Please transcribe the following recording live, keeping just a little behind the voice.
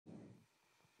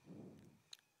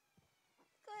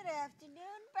Good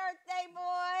afternoon, birthday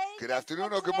boy. Good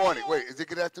afternoon or good morning? Wait, is it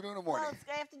good afternoon or morning? Well, it's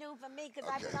good afternoon for me because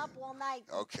I've been up all night.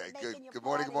 Okay, good. Good party.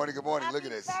 morning, good morning, good morning. Happy Look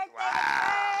at this. Birthday,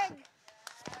 Wow. Gregg.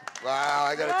 Wow,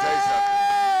 I got to tell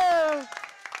you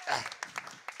something.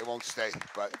 It won't stay,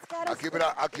 but I'll keep it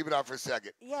out. I'll keep it out for a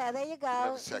second. Yeah, there you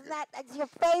go. Isn't that's your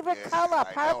favorite color,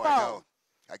 purple? I know.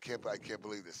 I can't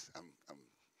believe this.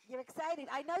 You're excited.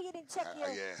 I know you didn't check yeah.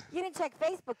 You didn't check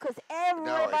Facebook because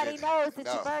everybody knows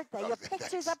it's your birthday. Your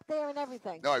picture's up there and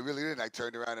everything. No, I really didn't. I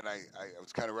turned around and I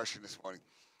was kind of rushing this morning.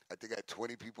 I think I had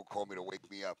 20 people call me to wake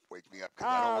me up, because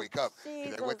I don't wake up.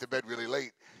 Because I went to bed really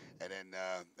late. And then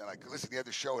they're like, listen, you had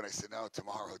the show. And I said, no,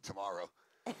 tomorrow.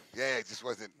 Yeah, it just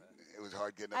wasn't. It was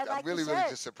hard getting up. I'm really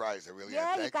just surprised. I really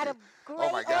am. Yeah, you got a great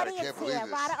oh my God, I audience can't believe here.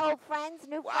 this. A lot of old friends,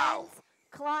 new friends,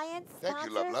 clients, Thank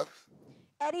you, love.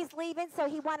 Eddie's leaving, so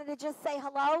he wanted to just say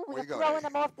hello. We're throwing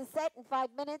him off the set in 5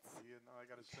 minutes. You know, I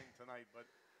got to sing tonight, but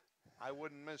I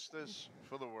wouldn't miss this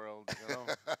for the world, you know.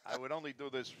 I would only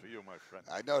do this for you, my friend.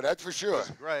 I know, that's for sure.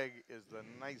 Gregg is the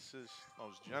nicest,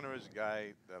 most generous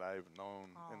guy that I've known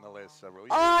in the last several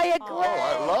years. Oh, I agree. Oh,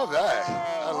 I love that.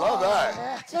 I love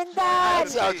that. That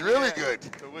sounds really good.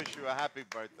 To wish you a happy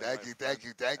birthday. Thank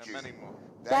you. And many more.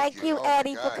 Thank you,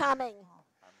 Eddie, for coming.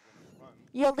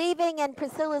 You're leaving and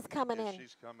Priscilla's coming in.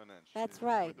 She's coming in. That's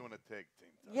right. We're doing a tag team.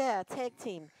 Yeah, tag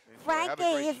team. Frankie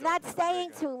is not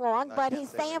staying too long, Not but yet. he's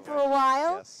staying for a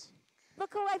while. Yes.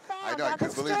 Look who I found I know, I on the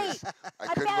couldn't believe street. this. I I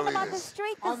couldn't found him believe on the this.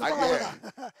 street this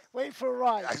morning. Wait for a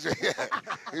ride.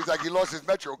 He's like he lost his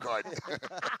Metro card.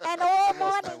 And all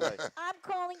morning, I'm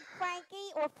calling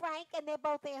Frankie or Frank, and they're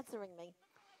both answering me.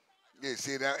 Yeah,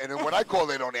 see that, and then when I call,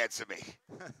 they don't answer me.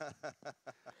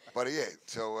 But yeah,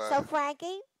 so. So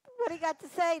Frankie, what do you got to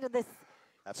say to this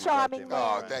Happy charming birthday,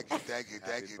 man? Oh,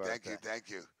 thank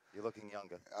you. You're looking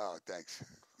younger. Oh, thanks.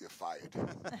 You're fired.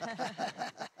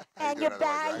 And you're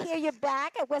back. I hear you're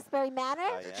back at Westbury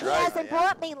Manor. He hasn't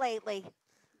brought me lately.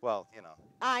 Well, you know.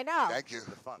 I know. Thank you.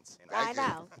 The funds. You know. I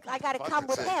know. I got to come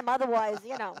with him, otherwise,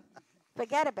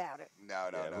 forget about it. No.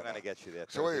 We're gonna get you there.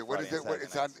 So wait, what is it?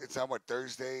 It's on what,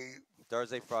 Thursday?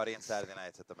 Thursday, Friday, and Saturday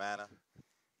nights at the Manor.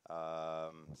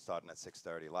 Starting at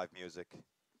 6:30. Live music.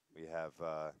 We have.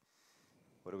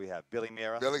 What do we have? Billy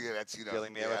Mira. Billy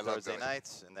Mira Thursday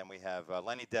nights, and then we have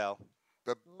Lenny Dell.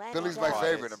 But Billy's my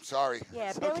favorite. I'm sorry.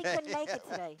 Yeah, Billy couldn't make it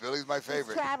today. Billy's my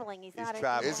favorite. He's traveling. He's not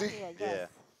traveling. Is he? Yes. Yeah.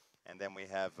 And then we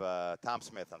have Tom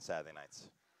Smith on Saturday nights.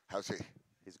 How's he?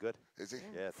 He's good. Is he?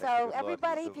 Yeah. So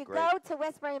everybody, if you go to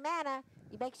Westbury Manor,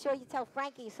 you make sure you tell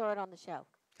Frankie you saw it on the show.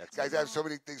 Guys, I have so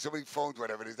many things, so many phones,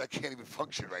 whatever it is. I can't even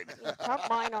function right now. Yeah, put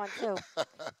mine on too.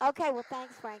 Okay, well,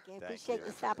 thanks, Frankie. I appreciate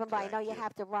you stopping by. I know you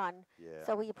have to run,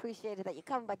 so we appreciated that you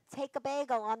come. But take a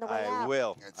bagel on the way out. I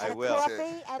will. And I will.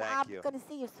 coffee, and I'm going to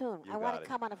see you soon. I want to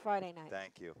come on a Friday night.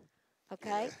 Thank you.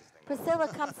 Okay. Priscilla,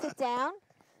 come sit down.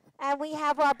 And we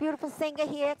have our beautiful singer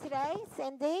here today,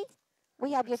 Cindy.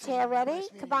 We have your chair ready.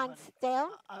 Come on, sit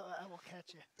down. I will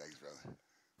catch you. Thanks, brother.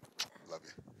 Love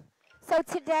you. So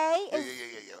today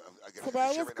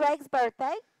is Gregg's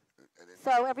birthday.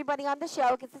 So everybody on the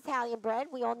show gets Italian bread.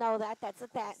 We all know that. That's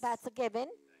a given.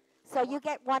 So you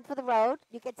get one for the road.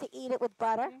 You get to eat it with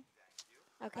butter.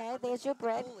 Okay, there's your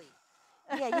bread.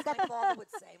 Yeah, you got my father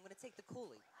would say. I'm going to take the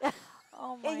coolie.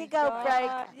 Oh my Here you go, Gregg.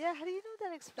 Yeah, how do you know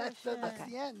that expression? That's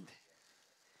the end.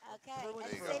 Okay, and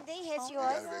Cindy, here's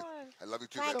yours. I love you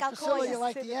too. Frank, So I'll call Priscilla, you. you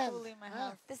like the end.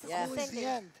 This is Yes. for Coolie's Cindy. the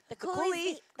end. The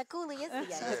coolie is the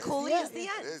end. The coolie is the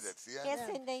end. It is. It's the end. Yes,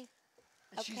 Cindy.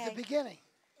 And she's the beginning.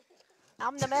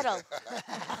 I'm the middle.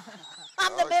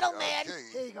 I'm the middle man.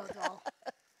 There you go, doll.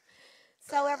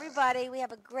 So everybody, we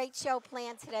have a great show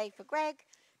planned today for Gregg.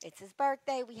 It's his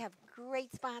birthday. We have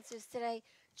great sponsors today.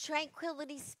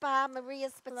 Tranquility Spa, Maria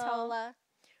Spatola.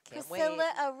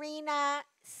 Priscilla Arena,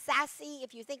 SASI.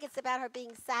 If you think it's about her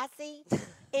being sassy,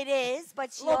 it is,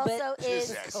 but she also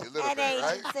is an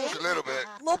agency. Just a little bit.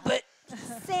 A little bit.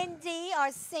 Cindy,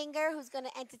 our singer, who's going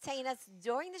to entertain us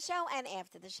during the show and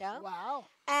after the show. Wow.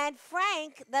 And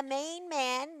Frank, the main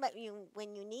man, but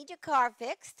when you need your car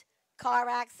fixed, car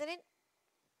accident.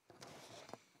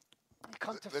 You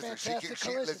come to Listen,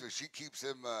 she keeps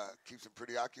him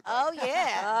pretty occupied. Oh, yeah. You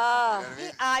know what I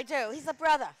mean? I do. He's a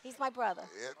brother. He's my brother.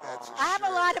 Yeah, that's for I have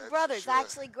a lot of that's brothers. sure.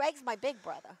 Actually, Gregg's my big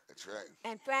brother. That's right.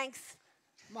 And Frank's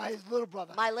my little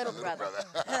brother. my little brother.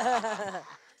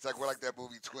 It's like we're like that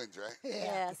movie Twins, right?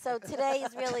 Yeah. So today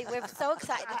is really, we're so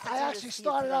excited. I actually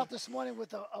started out this morning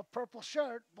with a purple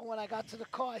shirt, but when I got to the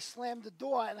car, I slammed the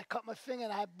door and I cut my finger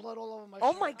and I had blood all over my shirt.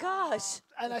 Oh my gosh.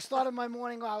 And I started my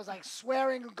morning, I was like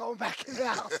swearing and going back in the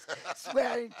house,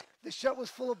 swearing. The shirt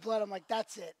was full of blood. I'm like,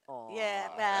 that's it. Yeah,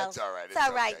 well, That's all right. It's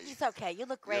all right. Okay. It's okay. You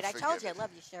look great. You're I told you I forgiven. love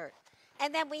your shirt.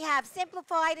 And then we have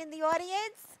Simplified in the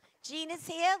audience. Gina's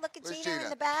here. Look at Where's Gina in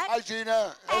the back. Hi,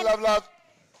 Gina. Hey, And- love.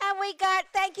 And we got,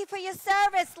 thank you for your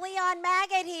service, Leon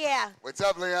Maggot here. What's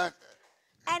up, Leon?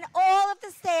 And all of the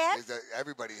staff. Is that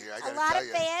everybody here? I A gotta lot tell of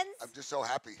you, fans. I'm just so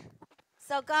happy.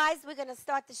 So, guys, we're going to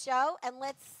start the show, and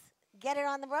let's get it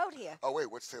on the road here. Oh wait,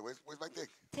 what's today? Where's my thing?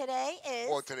 Today is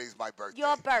Oh, today's my birthday.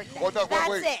 your birthday. Oh, no, That's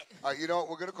wait. it. All right, you know what?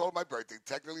 We're gonna call it my birthday.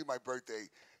 Technically, my birthday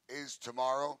is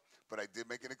tomorrow, but I did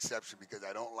make an exception because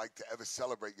I don't like to ever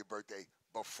celebrate your birthday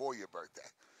before your birthday.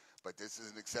 But this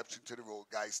is an exception to the rule,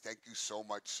 guys. Thank you so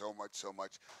much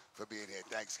for being here.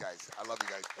 Thanks, guys. I love you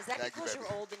guys. Is that Thank because you, you're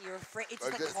baby. old and you're afraid? It's Oh,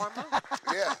 like this- karma?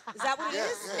 Yeah, Is that what it Yeah,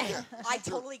 is? yeah. I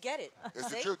totally get it. it's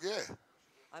the See? truth. Yeah,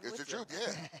 I'm it's the with you. truth.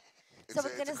 Yeah. So we're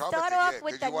it's gonna a karma start thing, off yeah,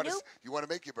 with 'cause the you wanna new- You want to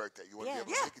make your birthday. You want to Yeah.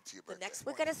 be able to make it to your The birthday. next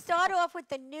We're one. going to start off with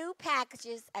the new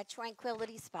packages at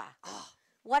Tranquility Spa.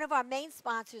 One of our main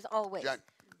sponsors always. Jen.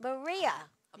 Maria,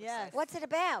 Yes. what's it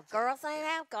about? Girls night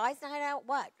out? Guys night out?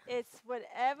 What? It's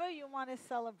whatever you want to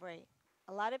celebrate.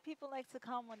 A lot of people like to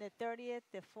come on their 30th,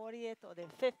 their 40th, or their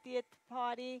 50th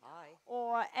party, Hi.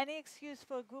 or any excuse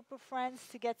for a group of friends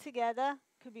to get together.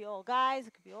 Could be all guys,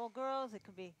 it could be all girls, it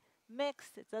could be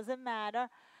mixed, it doesn't matter.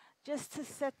 Just to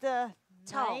set the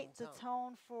night, the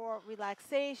tone for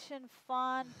relaxation,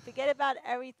 fun. Forget about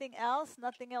everything else.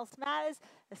 Nothing else matters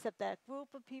except that group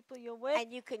of people you're with.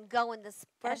 And you can go in the,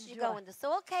 first you go Enjoy. in the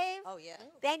salt cave. Oh, yeah.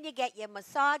 Then you get your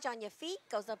massage on your feet,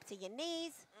 goes up to your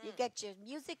knees. You get your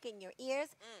music in your ears.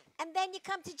 And then you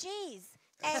come to G's.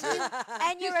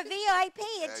 And you're a VIP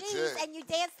at That's G's, it. and you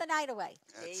dance the night away.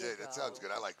 That's There you it. That go. sounds good.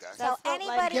 I like that. So That's what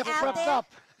life anybody Get out prepped there, up.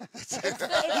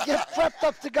 Get prepped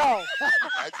up to go.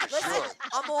 That's for Listen, sure.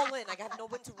 I'm all in. I got no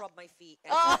one to rub my feet.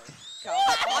 Oh. Go.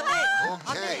 I'm in.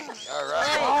 Okay. All All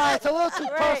right. right, it's a little too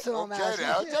personal now. Okay,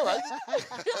 now it's all right.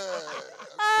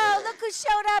 oh, look who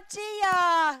showed up,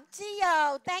 Gio.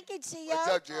 Gio, thank you, Gio. What's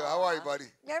up, Gio? How are you, buddy?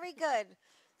 Very good.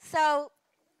 So,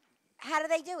 how do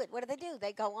they do it? What do?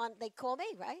 They go on, they call me,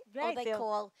 right? Or Right, they they'll-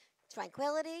 call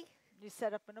Tranquility. You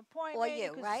set up an appointment.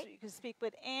 you, can right? You can speak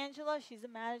with Angela. She's the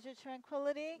manager of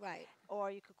Tranquility. Right. Or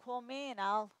you could call me and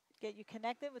I'll get you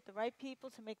connected with the right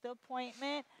people to make the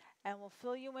appointment and we'll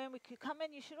fill you in. We could come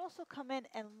in. You should also come in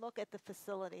and look at the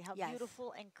facility, how Yes.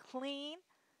 beautiful and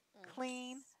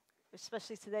clean,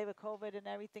 especially today with COVID and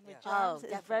everything with Yeah. Oh, germs, is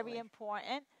definitely. very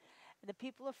important. And the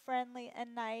people are friendly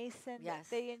and nice and Yes.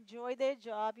 they enjoy their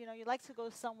job. You know, you like to go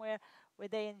somewhere where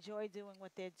they enjoy doing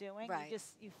what they're doing. Right.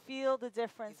 You feel the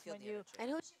difference feel when the you energy. And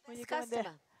who's when your you go best in there.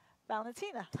 customer?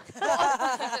 Valentina.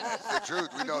 That's the truth.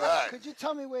 We know that. Could you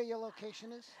tell me where your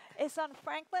location is? It's on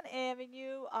Franklin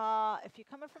Avenue. If you're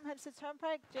coming from Hempstead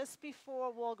Turnpike, just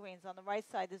before Walgreens on the right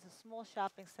side, there's a small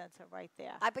shopping center right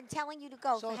there. I've been telling you to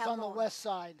go So for it's how on the long? west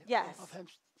side Yes. of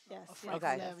Hempstead. Yes. Of yes,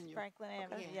 Franklin yes, Avenue. Franklin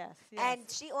Avenue. Okay. Yes. Yes. And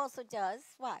she also does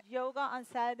what? Yoga on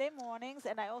Saturday mornings,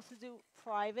 and I also do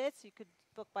privates. You could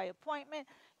book by appointment.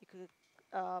 You could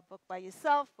book by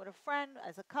yourself, with a friend,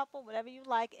 as a couple, whatever you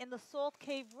like, in the Salt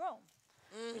Cave room.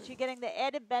 But you're getting the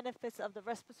added benefits of the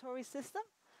respiratory system,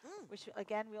 which,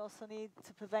 again, we also need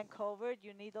to prevent COVID.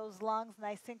 You need those lungs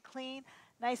nice and clean,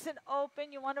 nice and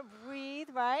open. You want to breathe,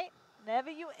 right? Whenever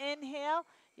you inhale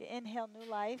new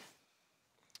life.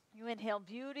 You inhale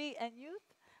beauty and youth.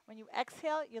 When you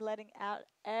exhale, you're letting out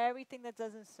everything that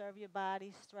doesn't serve your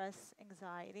body, stress,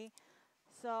 anxiety.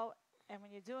 So, and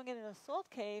when you're doing it in a salt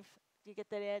cave, you get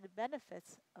the added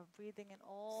benefits of breathing in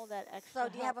all that extra So,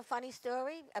 do you have a funny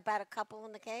story about a couple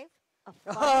in the cave?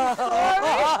 a funny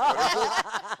story?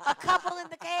 A couple in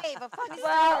the cave, a funny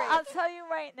Well, story. I'll tell you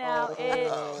right now, Oh,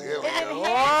 here we it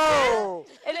go.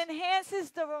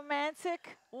 enhances the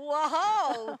romantic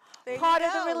Whoa! There you part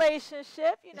of go. the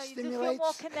relationship. You It know, you do feel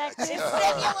more stimulates. connected.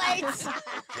 Stimulates.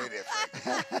 Okay, there,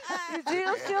 friend. You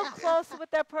do feel close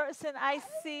with that person. I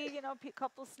see,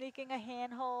 couples sneaking a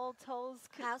handhold, toes.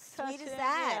 How sweet is touching,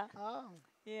 that? Oh.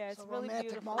 Yeah, it's It's a really romantic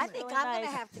beautiful. moment. I think Really I'm nice.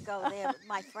 going to have to go there with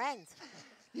my friends.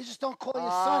 You just don't call your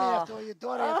son after or your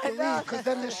daughter after I know. leave, because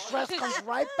then the stress comes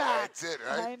right back. That's it,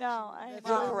 right? I know. I That's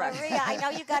know. all Well, Maria, I know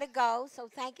you got to go, so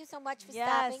thank you so much for Yes,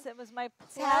 stopping. it was my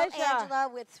Tell pleasure. Angela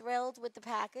we're thrilled with the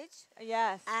package.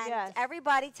 Yes, And yes.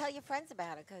 everybody tell your friends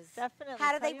about it, because Definitely.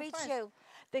 how do Tell they your reach friends. you?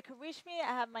 They can reach me.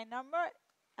 I have my number.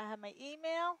 I have my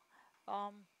email.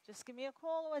 just give me a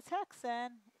call or a text,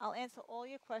 and I'll answer all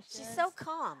your questions. She's so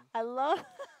calm. I love.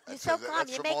 You're so calm. That's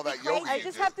You from make all me that crazy. yoga I you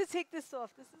just do. have to take this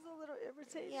off. This is a little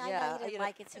irritating. Yeah, I Yeah, know you didn't you know,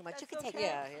 like it too much. You can that's take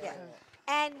okay. it. Yeah.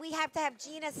 And we have to have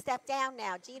Gina step down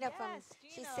now. Gina from Yes,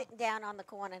 she's Gina. sitting down on the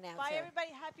corner now Bye, too. everybody.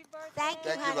 Happy birthday. Thank you,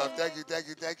 Thank you, honey. love. Thank you, thank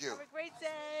you, thank you. Have a great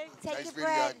day. Take Nice your meeting you,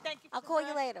 bread. hon. Thank you. For I'll the call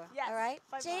you bread. later. Yes. All right,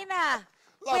 Bye-bye. Gina.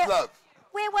 Love, love.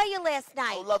 Where were you last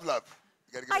night? Oh, love, love.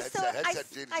 You gotta I get saw. the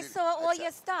headset, Gina. I Gina, saw all headset.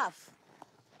 your stuff.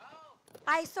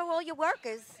 I saw all your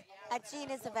workers at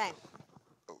Gina's event.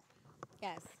 Oh.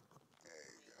 Yes. There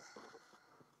you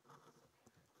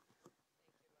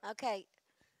go. Okay.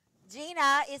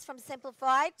 Gina is from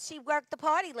Simplified. She worked the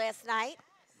party last night,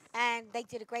 and they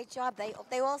did a great job.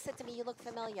 They all said to me, "You look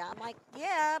familiar." I'm like,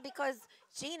 "Yeah," because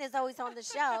Gina's always on the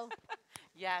show.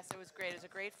 Yes, it was great. It was a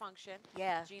great function.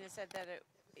 Yeah. Gina said that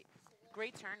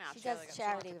great turnout. She had does like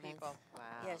charity 200 events. people. Wow.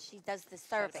 Yeah, she does the She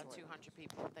had serving. about 200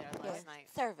 people there Yeah, last night.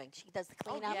 serving. She does the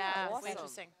Oh, cleanup. Yeah, awesome.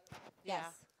 waitressing. Yes.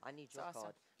 I need It's your awesome.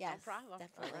 card. Yes. problem.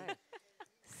 Definitely. All right.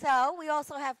 So we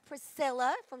also have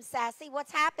Priscilla from SASI.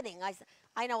 What's happening?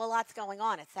 I know a lot's going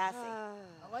on at SASI.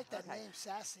 I like that name,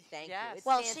 Sassy. Thank Yes. you. It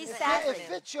Well, stands she's for an sassy. It acronym.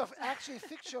 fits your, actually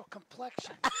fits your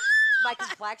complexion. My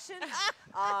complexion?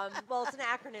 Well, it's an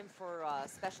acronym for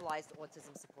Specialized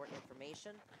Autism Support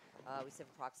Information. We serve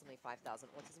approximately 5,000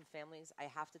 autism families. I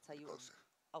have to tell you. Closer.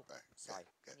 Oh, Right. sorry.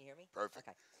 Yeah, Can you hear me? Perfect.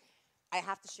 Okay. I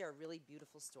have to share a really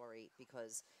beautiful story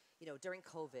because, you know, during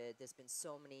COVID, there's been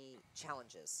so many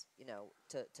challenges, you know,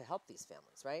 to help these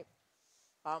families, right?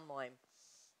 Bottom line,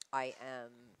 I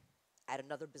am at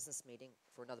another business meeting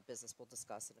for another business we'll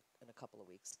discuss in a couple of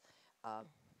weeks.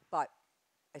 But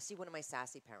I see one of my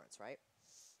sassy parents, right?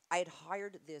 I had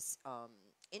hired this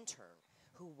intern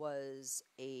who was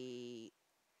a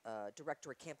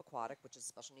director at Camp Aquatic, which is a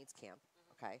special needs camp,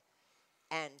 okay?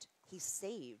 And he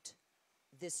saved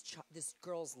this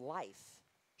girl's life.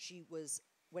 She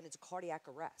went into cardiac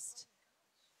arrest.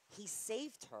 He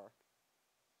saved her,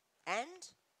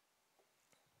 and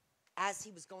as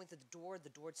he was going through the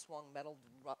door swung metal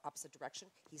opposite direction.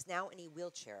 He's now in a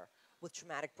wheelchair with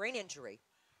traumatic brain injury.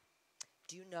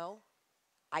 Do you know,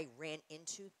 I ran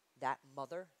into that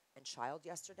mother and child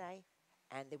yesterday,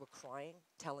 and they were crying,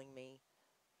 telling me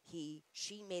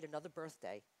she made another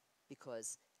birthday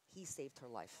because he saved her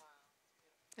life.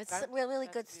 It's really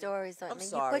good stories. I I'm mean,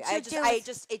 sorry. What you do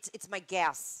is- It's my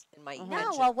gas in my No,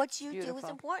 engine. well, what you do is Beautiful.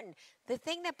 important. The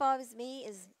thing that bothers me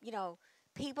is, you know,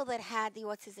 people that had the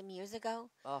autism years ago,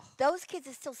 Ugh. those kids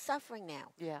are still suffering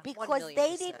now. Yeah. Because 1,000,000%.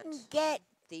 they didn't get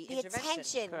The the intervention.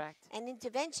 attention Correct. and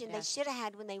intervention they Yes. should have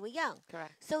had when they were young.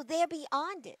 Correct. So they're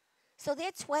beyond it. So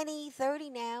they're 20, 30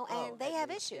 now, and Oh, they at have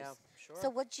least, issues. yeah, sure. So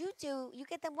what you do, you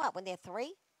get them what, when they're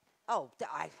 3? Oh,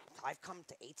 I've come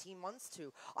to 18 months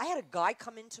to. I had a guy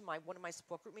come into one of my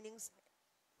support group meetings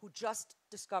who just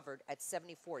discovered at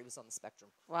 74 he was on the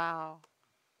spectrum. Wow.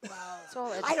 Wow. It's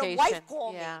all I education. had a wife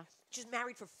call yeah. me. She's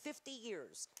married for 50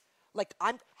 years. Like,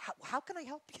 how can I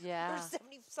help you? Yeah. You're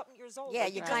 70-something years old. Yeah,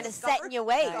 Like, you're you kind of just set in discovered? your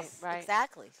ways. Right, right.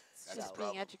 Exactly. That's Just a being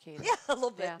problem. educated. Yeah, a little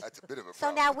bit. Yeah. That's a bit of a So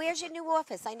problem. now, where's your new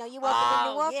office? I know you opened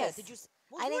a new office. Yeah, did you?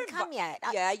 Well, I you were didn't come yet.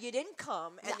 Yeah, you didn't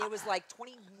come, and there was like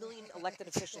 20 million elected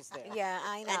officials there. Yeah,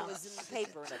 I And know. it was in the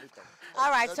paper and everything. All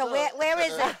right, That's so all right. where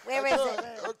is it? Where is That's it? all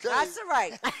right. Okay. That's all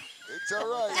right. It's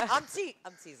all right.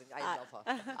 I'm teasing. I love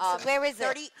her. So where is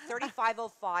it?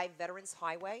 3505 Veterans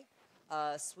Highway,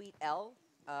 Suite L.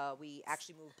 We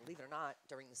actually moved, believe it or not,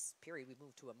 during this period, we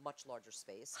moved to a much larger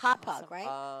space. Hot Pug,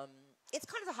 right? It's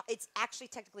kind of it's actually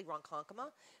technically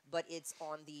Ronkonkoma, but it's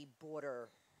on the border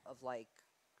of like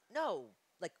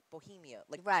Bohemia,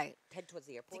 like Right. head towards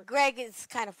the airport. Greg is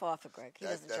kind of far for Greg. He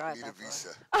doesn't That drive need a that far.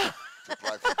 visa to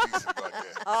apply for a visa about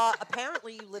there.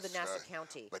 Apparently, you live in Nassau Sorry.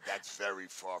 County. But that's very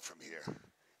far from here.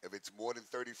 If it's more than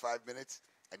 35 minutes,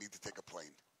 I need to take a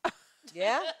plane.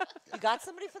 Yeah, you got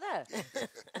somebody for that.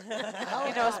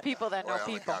 He knows people that know Well, I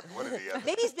people. got one or the other.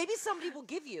 Maybe somebody will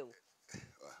give you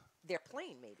their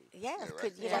plane. Maybe Yeah, right.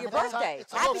 could you Yeah, for your never know. birthday.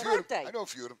 It's a I know a Happy few of them. birthday. I know a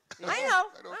few of them. I know. I know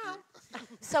a few of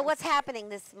them. So what's happening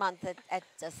this month at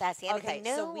Sassy? Anything Okay,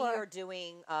 new? so we or- are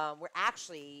doing. We're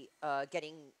actually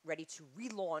getting ready to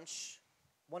relaunch.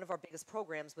 One of our biggest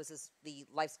programs was the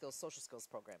life skills, social skills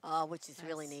program. Oh, which is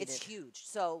really needed. It's huge.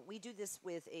 So we do this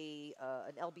with an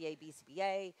LBA,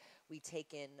 BCBA. We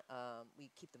take in, we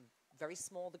keep them very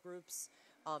small, the groups.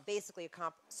 Basically,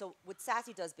 so what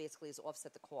SASI does basically is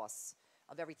offset the costs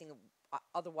of everything that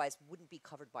otherwise wouldn't be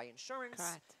covered by insurance.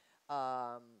 Correct.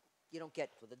 You don't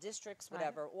get for the districts, Right.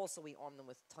 whatever. Also, we arm them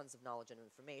with tons of knowledge and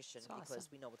information That's because awesome.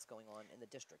 we know what's going on in the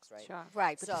districts, right? Sure.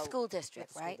 Right, with the So- school With district,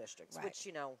 the school right? districts, Right. which,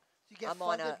 you know, you get I'm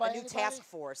on funded a by new anybody? task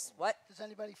force. What? Does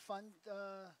anybody fund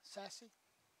SASI?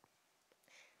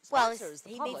 Well, Sponsors, the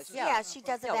he public. means, Yeah. she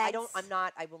does No, events. I don't. I'm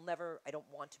not. I will never. I don't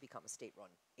want to become a state-run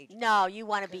agency. No, you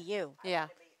want to be you. Yeah.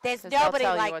 There's 'Cause they'll nobody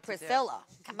tell you like what to do. Priscilla.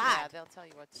 Come on. Yeah, they'll tell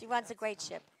you what to She do. runs a That's great fine.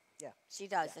 ship. Yeah. She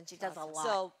does, Yeah. and she does a lot.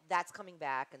 So that's coming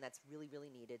back, and that's really, really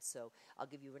needed. So I'll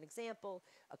give you an example.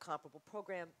 A comparable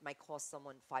program might cost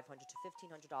someone $500 to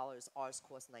 $1,500. Ours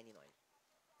costs $99.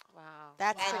 Wow.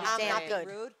 That's And pretty I'm damn not being good.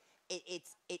 rude.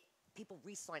 It people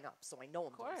re-sign up, so I know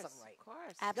I'm Of course. doing something right. Of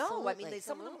course. No, I Absolutely. mean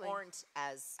some of them Absolutely. aren't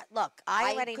as. Look,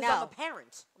 I already 'cause know. I'm a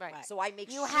parent, Right. so I make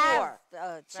You sure.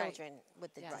 have children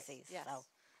with the Yes. disease. Yes. So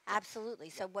absolutely.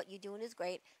 So what you're doing is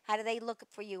great. How do they look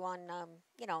for you on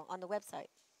on the website?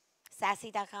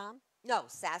 Sassy.com? No,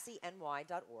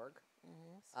 sassyny.org.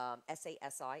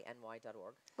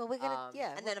 SASINY.org. Well, we're gonna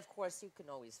And then of course you can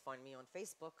always find me on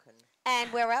Facebook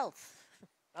and where else?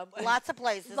 Lots of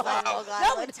places on Long No,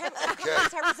 Island. Terry's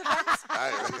events.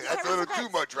 That's a little too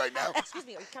much right now. Excuse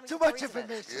me, are you coming Too to much Terry's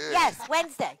events? information. Yeah. Yes,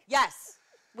 Wednesday. Yes.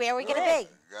 Where are we gonna Really? be?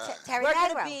 God. Terry We're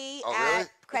Magro. going to be Oh, at. really?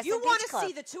 If Crescent you want Beach to Club.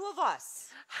 see the two of us,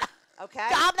 okay?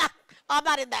 I'm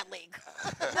not in that league.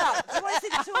 No, if you want to see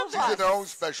the two of She's us. in her own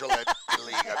special ed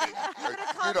league. I mean, You're going to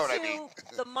you come know what I to mean.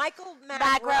 the Michael Magro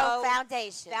Magro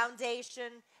Foundation.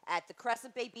 Foundation at the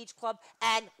Crescent Bay Beach Club,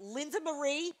 and Linda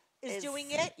Marie is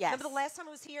doing it. yes. Remember the last time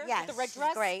I was here Yes, with the red she's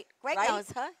dress? great. Greg Right? knows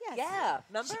her. Yes. Yeah,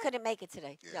 remember? She couldn't make it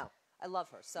today. Yeah. No, I love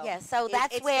her. So Yeah, so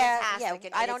that's it's where. fantastic, Yeah,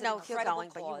 and I it's don't an know if you're incredible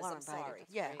going, but you cause. are I'm invited. sorry.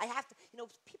 Yeah. I have to.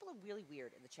 People are really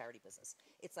weird in the charity business.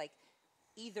 It's like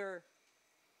either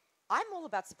I'm all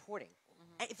about supporting,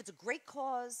 and if it's a great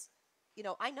cause,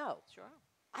 I know. Sure.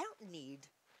 I don't need.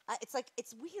 It's like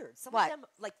it's weird. Some What? of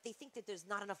them they think that there's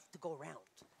not enough to go around.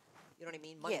 You know what I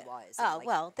mean, Yeah. money wise. Oh,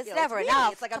 well, there's it's never really-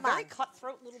 enough. It's like Come a very on.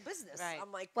 cutthroat little business. Right.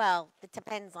 I'm like, Well, it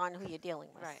depends on who you're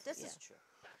dealing with. Right. this Yeah. is true.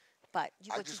 But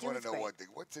I what just you do want is to know great. one thing.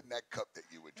 What's in that cup that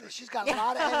you would drink? She's got a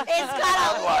lot of energy. It's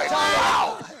got I'm like,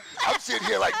 wow. I'm sitting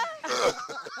here like, ugh.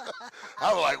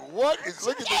 I'm like, what is?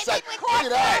 Look at this. Look at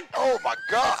that. Oh my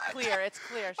God. Clear. It's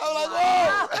clear. I'm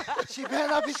like, She's whoa. She better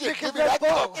not be Shit, drinking give me Red that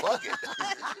cup. Bull. Fuck it.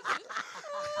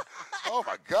 Oh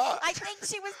my God. I think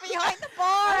she was behind the bar.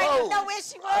 I Whoa. didn't know where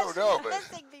she was. I don't know, She was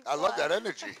but missing I love before. that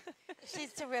energy.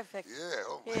 She's terrific. Yeah.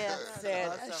 Oh my Yeah.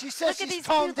 God. And she says Look at she's these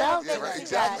toned cute down. little Yeah, right. things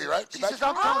Exactly, right? She says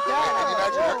I'm toned Can down. you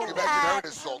imagine her, Look can at you imagine her in that.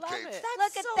 a salt I love cave? it.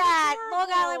 Look at so that. Long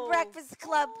adorable. Island Breakfast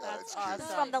Club. That's awesome. This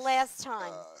is from the last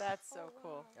time. That's so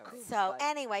cool. So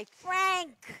anyway,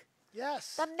 Frank,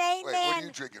 Yes. the main Wait, what man. are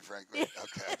you drinking, Frank? Okay,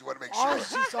 I just want to make sure. Orange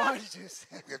juice, orange juice.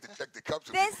 We have to check the cups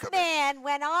when This people come in. man,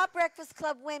 when our Breakfast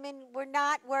Club women were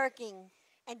not working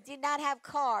and did not have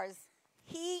cars,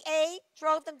 he A,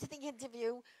 drove them to the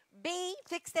interview, B,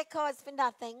 fixed their cars for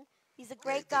nothing. He's a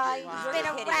great guy. Wow. He's been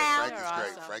You're kidding. around Frank is You're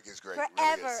great. awesome. Frank is great. Really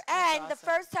forever. is. And the awesome.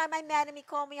 first time I met him, he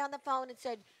called me on the phone and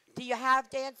said, "Do you have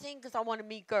dancing? Because I want to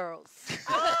meet girls."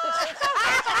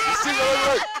 You see,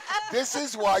 wait. This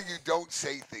is why you don't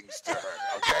say things to her,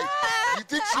 okay? You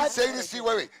think she'd say this to you?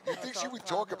 Wait. You think she would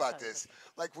talk about this?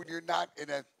 Like when you're not in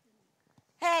a,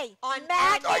 Hey, On-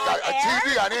 Mac like On a air?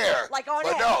 TV on air. Like on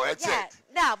but air. no, that's yeah. it.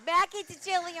 No, Mackie,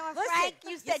 Cecilia, and Listen, Frank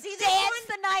used you to see dance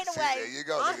this the night See, away. there you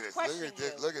go. I'm Look at this. Look questioning at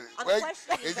this. you. Look at it. I'm Wait,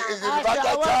 questioning is you it now. about I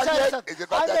that wanna time tell you yet? something. Is it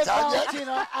about I that met time yet?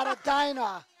 Valentina at a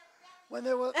diner when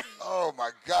they were. Oh my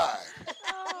God.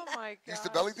 Oh my You god. used to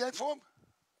belly dance for him?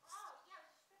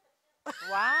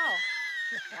 Wow.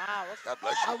 Wow. God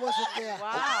bless I you. wasn't there.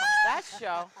 Wow. That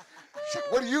show. Shit,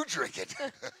 what are you drinking?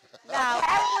 No,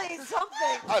 Apparently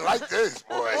something. I like this,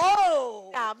 boy.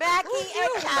 Whoa. no, Mackie, This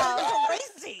is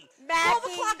crazy. 12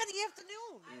 Mackie. o'clock in the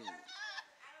afternoon.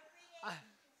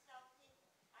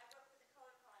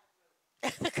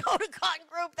 The Kodakan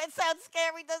group. That sounds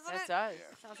scary, doesn't That it? does.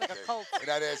 Sounds like a Okay. cult. We're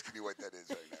not asking you what that is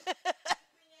right now.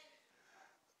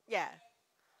 Yeah.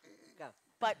 Go.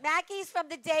 But Mackie's from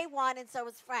the day one, and so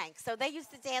is Frank. So they used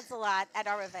to dance a lot at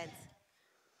our events.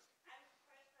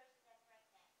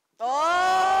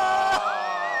 Oh!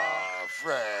 Oh,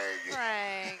 Frank.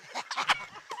 Frank.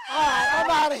 All right, I'm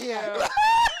out of here.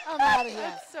 I'm out of here.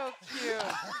 That's so cute.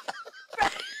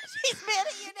 She's mad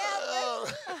at you now.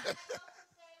 Oh.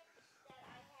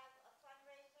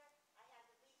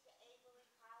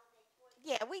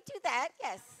 Yeah, we do that.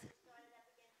 Yes.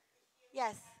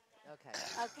 Yes. Okay.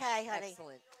 Okay, honey.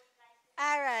 Excellent.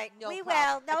 All right. No We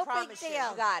problem. will. I No big promise you.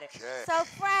 deal. You got it. Okay. So,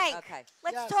 Frank, Okay.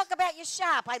 let's Yes. talk about your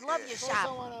shop. I love Yeah. your First, I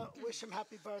shop. want to wish him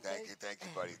happy birthday. Thank you,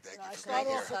 buddy. Thank I you for started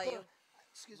being off here. Tell with you,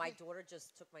 Excuse my me. daughter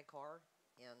just took my car,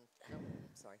 and no,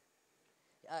 I'm sorry.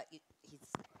 He's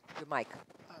your mic.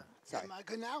 Sorry. Am I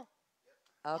good now?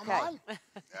 Okay. I'm on.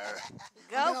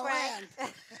 Go, I'm gonna Frank.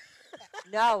 land.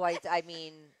 No, I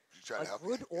mean, You trying to A help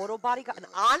good you. auto body guy? An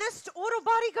honest auto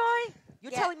body guy?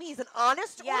 You're telling me he's an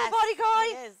honest auto body guy?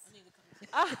 He is.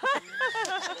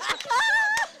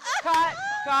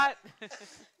 Cut.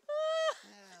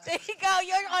 There you go.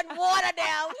 You're on water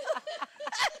now.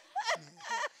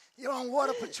 You're on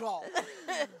water patrol.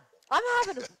 I'm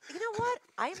having you know what?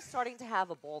 I am starting to have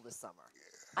a ball this summer.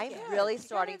 I'm really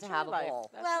starting to have a ball.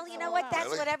 Well, you know what? That's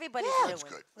Really? what everybody's That's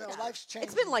doing. good. Well, life's changing.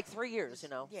 It's been like 3 years, you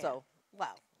know. Yeah. So,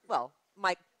 Well,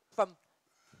 from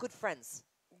good friends.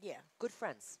 yeah. Good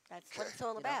friends. That's what it's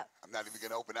all about. I'm not even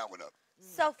going to open that one up.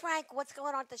 So, Frank, what's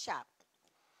going on at the shop?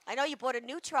 I know you bought a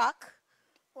new truck.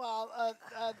 Well,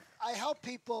 I help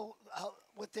people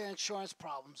with their insurance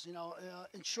problems. You know,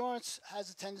 insurance has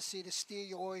a tendency to steer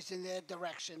you always in their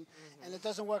direction, and it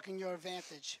doesn't work in your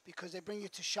advantage because they bring you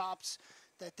to shops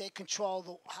that they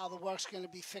control how the work's going to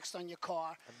be fixed on your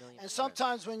car. And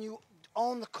sometimes when you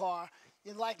own the car,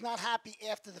 you're like not happy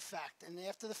after the fact, and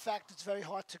after the fact, it's very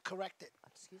hard to correct it.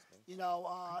 Excuse me. You know,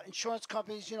 insurance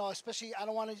companies, you know, especially, I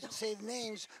don't want to say the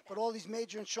names, but all these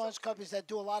major insurance companies that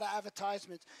do a lot of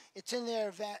advertisements, it's in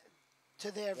their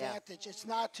to their advantage. It's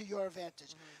not to your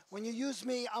advantage. When you use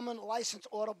me, I'm a licensed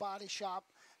auto body shop.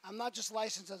 I'm not just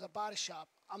licensed as a body shop.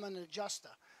 I'm an adjuster.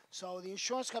 So the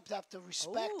insurance companies have to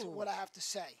respect what I have to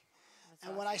say.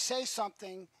 And when I say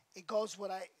something, it goes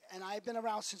and I've been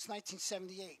around since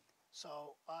 1978.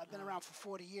 So I've been around for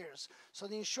 40 years. So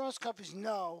the insurance companies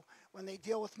know when they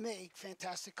deal with me,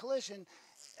 Fantastic Collision,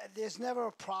 there's never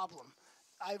a problem.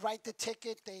 I write the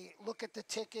ticket, they look at the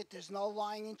ticket, there's no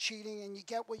lying and cheating, and you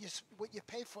get what you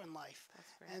pay for in life.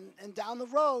 And down the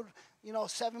road, you know,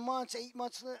 7 months, 8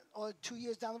 months, or 2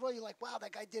 years down the road, you're like, wow,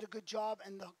 that guy did a good job.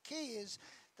 And the key is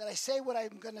that I say what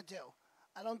I'm going to do.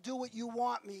 I don't do what you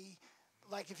want me.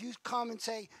 Like if you come and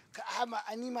say,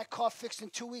 I need my car fixed in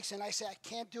 2 weeks, and I say I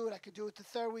can't do it, I could do it the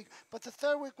third week. But the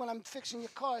third week when I'm fixing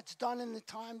your car, it's done in the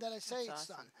time that I say it's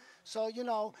done. So, you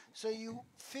know, so you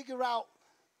figure out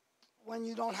when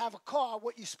you don't have a car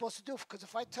what you're supposed to do. Because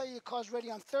if I tell you the car's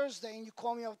ready on Thursday and you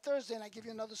call me on Thursday and I give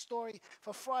you another story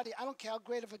for Friday, I don't care how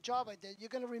great of a job I did. You're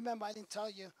going to remember I didn't tell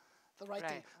you the right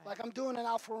thing. Like I'm doing an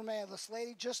Alfa Romeo. This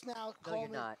lady just now called me.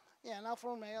 No, you're not. Yeah, an Alfa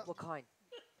Romeo. What kind?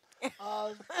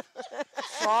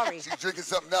 Sorry. She's drinking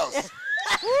something else.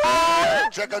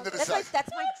 Check under the side.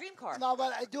 That's my dream car. No,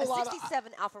 but I do a lot of.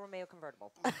 67 Alfa Romeo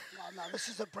convertible. No, this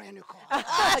is a brand new car.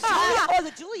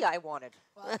 The Julia I wanted.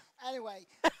 Well, anyway,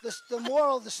 the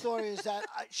moral of the story is that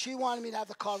she wanted me to have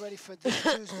the car ready for this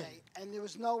Tuesday, and there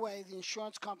was no way the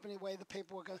insurance company, way the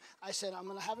paperwork. I said I'm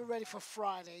going to have it ready for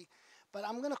Friday, but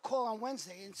I'm going to call on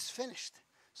Wednesday and it's finished.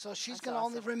 So she's going to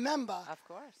only remember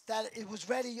that it was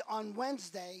ready on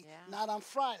Wednesday, not on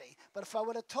Friday. But if I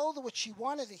would have told her what she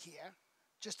wanted to hear,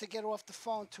 just to get her off the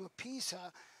phone to appease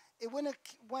her, it wouldn't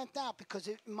have went out because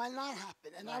it might not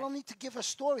happen. And I don't need to give her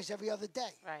stories every other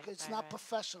day because it's not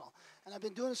professional. And I've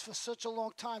been doing this for such a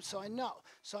long time, so I know.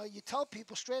 So you tell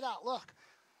people straight out, look,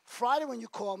 Friday when you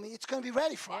call me, it's going to be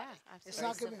ready Friday. It's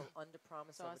not going to be under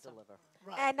promise, over deliver.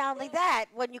 Right. And not only that,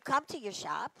 when you come to your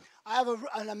shop, I have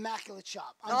an immaculate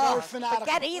shop. I'm very fanatical.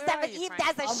 Forget it. He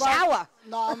has a shower.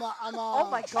 No, I'm Oh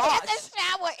my He gosh. has a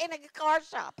shower in a car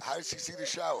shop. How did she see the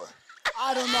shower?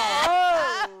 I don't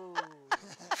know.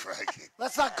 Frankie.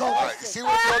 Let's not go. All right, you see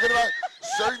what I'm talking about?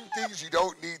 Certain things you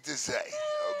don't need to say,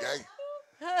 okay?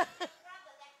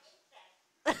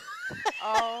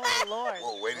 Oh, Lord.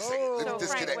 Whoa, wait a second. Let me So,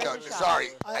 disconnect. Frank, No, where's the sorry,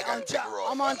 shop? I got to take her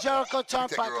off. I'm on Jericho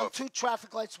Turnpike. her I'm off. 2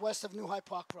 traffic lights west of New Hyde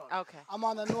Park Road. Okay. I'm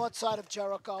on the north side of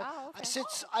Jericho. Oh, okay.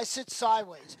 I sit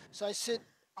sideways. So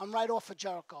I'm right off of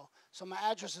Jericho. So my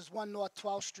address is 1 North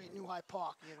 12th Street, New Hyde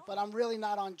Park. But I'm really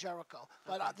not on Jericho.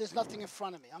 But there's nothing in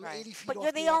front of me. I'm 80 feet But off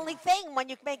you're the exit. only thing when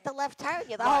you make the left turn.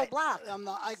 You're the whole block. I'm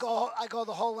not. I go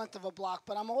the whole length of a block.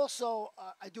 But I'm also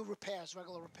I do repairs,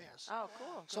 regular repairs. Oh,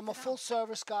 cool. So I'm a full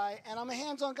service guy, and I'm a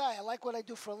hands-on guy. I like what I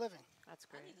do for a living. That's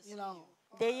great. You know.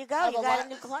 There you go. have You a got lot- a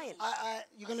new client.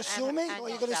 You gonna sue me, or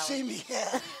you gonna shower. see me?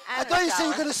 Yeah. I And thought a you said you shower.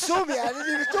 were gonna sue me. I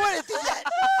didn't even do anything yet.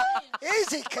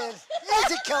 Easy, kid.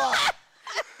 Easy, killer.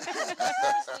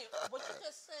 Seriously, what you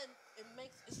just said,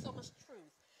 it's so much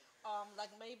truth. Like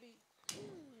maybe, can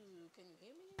you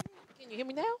hear me? Can you hear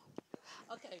me now?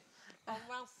 Okay.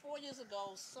 Around 4 years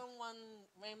ago, someone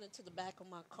ran into the back of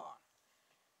my car.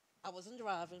 I wasn't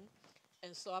driving,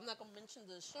 and so I'm not gonna mention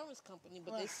the insurance company,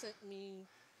 but they sent me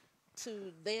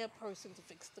to their person to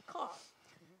fix the car.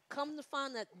 Come to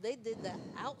find that they did the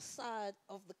outside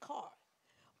of the car,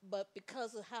 but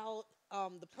because of how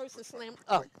the person slammed.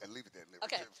 Oh. And leave it there. Leave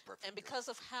Okay, It's perfect. and because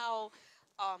of how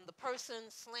the person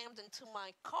slammed into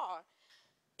my car,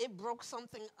 it broke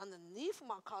something underneath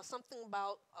my car, something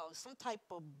about some type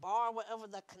of bar, whatever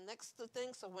that connects the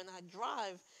thing. So when I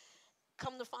drive,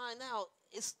 come to find out,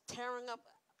 it's tearing up.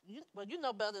 Well, you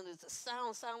know better than this. The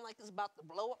sound like it's about to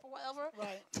blow up or whatever.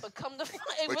 Right. But come to find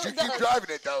out, But you keep driving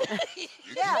it though. You keep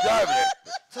Yeah. driving it.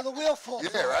 So the wheel falls.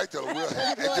 Yeah, right. Till the wheel And you're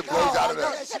engine like, blows oh, out of I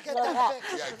there. should get that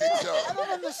fixed. Yeah, I think so. I don't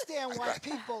understand why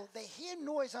people, they hear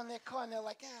noise on their car and they're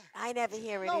like, I never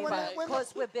hear it No, when either. they- when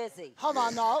Because we're busy. hold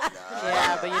on, no.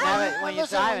 Yeah, but you never, when you're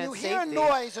Listen, driving, when you it's hear a safety.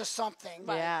 noise or something,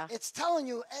 Yeah. it's telling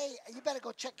you, hey, you better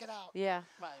go check it out. Yeah.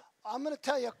 Right. I'm going to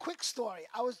tell you a quick story.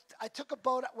 I took a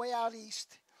boat way out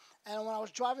east, and when I was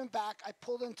driving back, I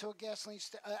pulled into a gasoline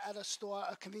at a store,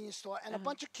 a convenience store, and a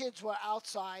bunch of kids were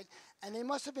outside, and they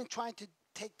must have been trying to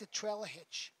take the trailer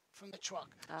hitch from the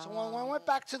truck. So when I went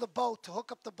back to the boat to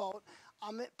hook up the boat,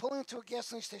 I'm pulling into a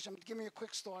gasoline station. I'm giving you a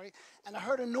quick story, and I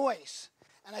heard a noise,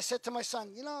 and I said to my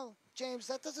son, you know, James,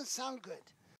 that doesn't sound good.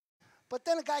 But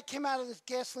then a guy came out of this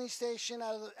gasoline station,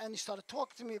 and he started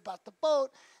talking to me about the boat,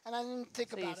 and I didn't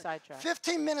think So you about it. sidetracked.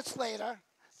 15 minutes later,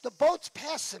 the boat's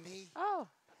passing me. Oh.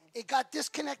 It got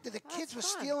disconnected. The kids were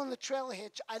fun. stealing the trailer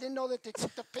hitch. I didn't know that they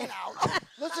took the pin out.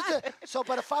 Listen to so,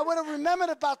 but if I would have remembered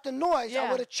about the noise, I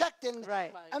Yeah. would have checked in.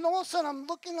 Right. And all of a sudden, I'm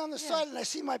looking on the side and I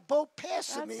see my boat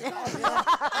passing me. You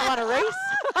want to race?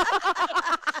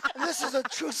 And this is a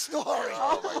true story.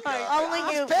 Oh my God.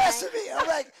 Only you. It's passing me. I'm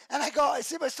like, and I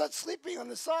see my son sleeping on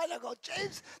the side. I go,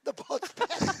 James, the boat's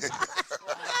passing.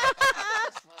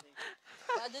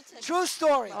 I did take True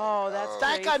story. Oh, that's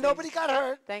Thank God crazy. nobody got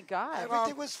hurt. Thank God.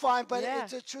 Everything was fine, but yeah.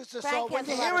 it's a true story. Frank So when has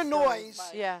you a lot hear of a stories.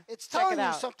 noise, Yeah. it's Check telling it you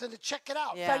out. something to check it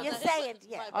out. Yeah. So you're Now, here's saying, the-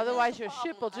 yeah. right, but Otherwise, here's your the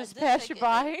ship will problem. I just did pass take you it,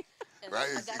 by. and Right,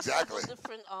 I got exactly. several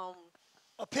different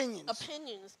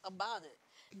Opinions. about it.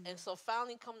 And so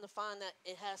finally come to find that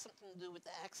it has something to do with the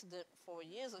accident 4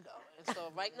 years ago. And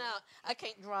so right now, I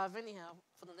can't drive anyhow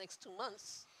for the next 2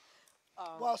 months.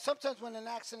 Well, sometimes when an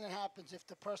accident happens, if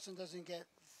the person doesn't get,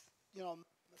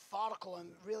 methodical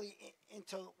and really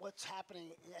into what's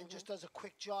happening and just does a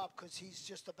quick job because he's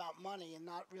just about money and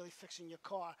not really fixing your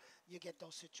car, you get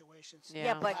those situations. Yeah.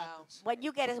 Yeah, but Happens. when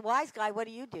you get a wise guy, what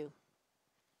do you do?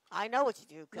 I know what you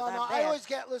do. 'Cause No, I'm I there. always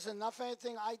listen, not for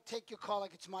anything. I take your car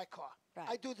like it's my car. Right.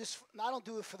 I do this. I don't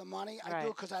do it for the money. I do Right.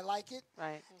 it because I like it.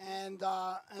 Right. And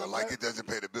But I'm like very- it doesn't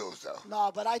pay the bills though. No,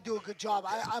 but I do a good job.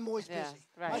 I'm always Yeah, busy.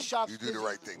 My right. shop's You do busy. the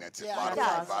right thing. That's it. Yeah, Bottom he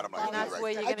line. does. Bottom line. And You do that's the where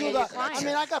right you're thing. I gonna do get your that. clients. I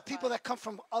mean, I got people that come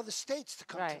from other states to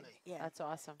come Right. to me. Yeah. That's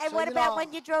awesome. And So, what you about know-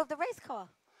 when you drove the race car?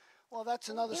 Well, that's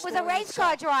another He story. was a in race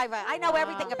car itself. driver. I know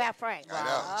everything about Frank. I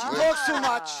know. She It's talks too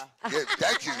much. Yeah,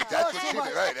 thank you. That's what she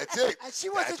did. Right. That's it. And she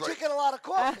wasn't That's what- drinking a lot of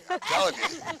coffee. I'm telling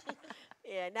you.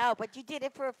 Yeah, no, but you did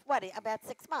it for, what, about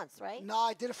 6 months, right? No,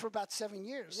 I did it for about 7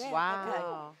 years. Yeah, Wow.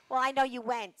 okay. Well, I know you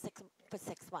went for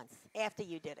 6 months after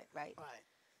you did it, right? Right.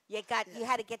 You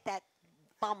had to get that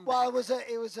bum Well, back.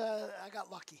 I got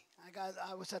lucky.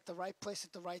 I was at the right place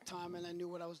at the right time, and I knew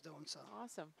what I was doing. So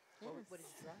Awesome. What did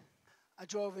you drive? I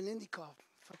drove an Indy car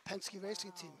for Penske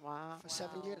Racing Team Wow. for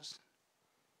 7 years.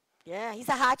 Yeah, he's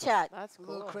a hot shot. That's A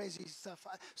little cool. crazy stuff.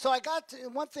 So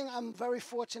one thing I'm very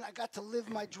fortunate. I got to live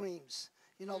my dreams.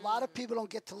 You know, a lot of people don't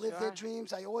get to live their Sure.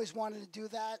 dreams. I always wanted to do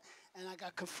that, and I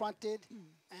got confronted,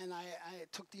 and I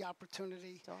took the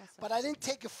opportunity. awesome. But I didn't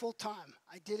take it full time.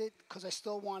 I did it because I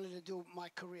still wanted to do my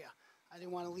career. I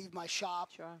didn't want to leave my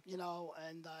shop, Sure.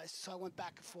 and so I went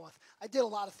back and forth. I did a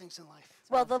lot of things in life.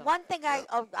 Well, the awesome. one thing I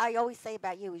always say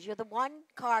about you is you're the one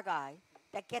car guy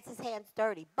that gets his hands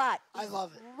dirty, but I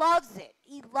love it. loves it.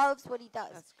 He loves what he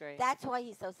does. That's great. That's why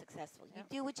he's so successful. Yep.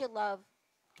 You do what you love.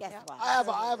 Guess Yep. what? I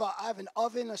have an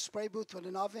oven, a spray booth with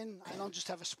an oven. I don't just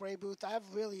have a spray booth. I have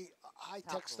really high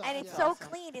tech stuff. And it's yeah. so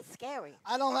clean, it's scary.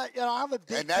 I don't have, I have a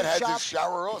big, And that big has shop. a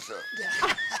shower also.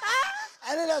 Yeah.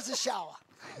 And it has a shower.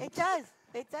 It does.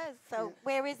 It does. So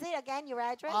where is it again? Your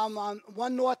address? I'm on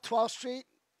 1 North 12th Street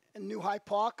in New Hyde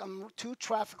Park. I'm 2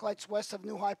 traffic lights west of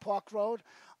New Hyde Park Road.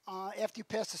 After you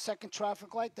pass the second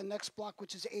traffic light, the next block,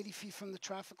 which is 80 feet from the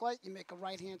traffic light, you make a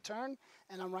right-hand turn,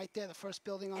 and I'm right there, the first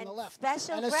building on And the left.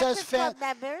 special and it Breakfast says Club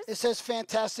members. It says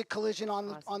Fantastic Collision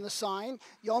on the sign.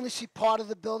 You only see part of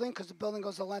the building because the building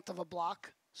goes the length of a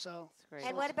block. So That's great.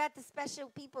 And what about the special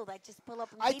people that just pull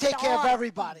up and I beep take the care of horn?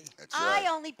 everybody. That's right.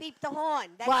 I only beep the horn.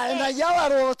 That's Right, and I it. yell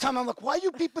at her all the time. I'm like, why are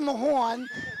you beeping the horn?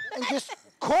 And just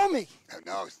call me.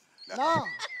 No, No,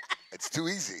 it's too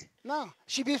easy. no.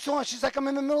 She beeps the horn. She's like, I'm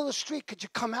in the middle of the street. Could you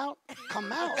come out?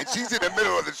 Come out. And she's in the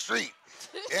middle of the street.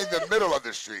 In the middle of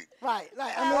the street. Right,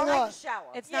 right. I Well, mean, I what? Like a shower.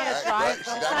 It's Yeah. not a Right, drive. right. It's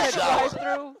She's not at a the shower.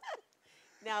 drive-through.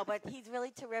 No, but he's really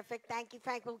terrific. Thank you,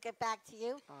 Frank. We'll get back to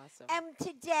you. Awesome.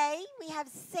 Today we have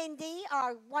Cindy,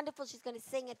 our wonderful. She's going to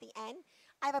sing at the end.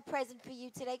 I have a present for you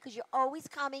today because you're always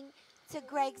coming to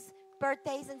Gregg's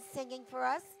birthdays and singing for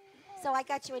us. So I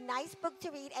got you a nice book to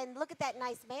read, and look at that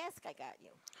nice mask I got you.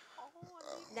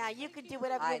 Now you can do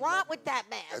whatever you want with that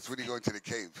mask. That's when you go into the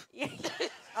cave.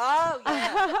 Oh,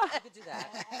 yeah. You could do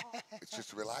that. It's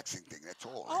just a relaxing thing. That's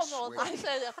all. Oh, no, I he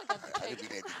said, I think I didn't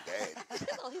mean anything bad.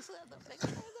 no, he said, oh,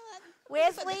 God.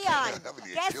 Where's Leon? That would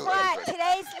be a Guess killer. what?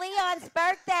 Today's Leon's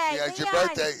birthday. Yeah, it's your Leon,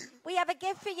 birthday. we have a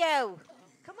gift for you.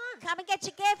 Come on, come and get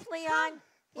your gift, Leon.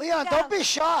 Here Leon, you go. don't be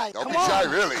shy. Don't Come be on. shy,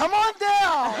 really. Come on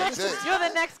down. That's it. You're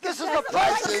the next This is contestant. the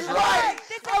price This is is right.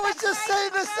 This I is was the just price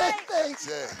saying the is same right. thing. That's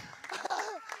it.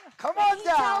 Come on He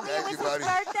down. told me it Thank was you, his buddy.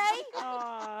 birthday.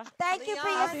 Aw. Thank you for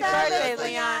your Leon. service, Happy birthday, Leon.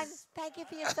 Leon. Thank you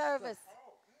for your service.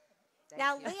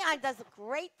 Now, Leon does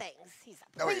great things. He's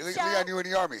a No, wait, preacher. Leon, you in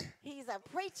the Army. He's a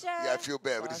preacher. Yeah, I feel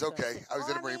bad, but it's Awesome. okay. I was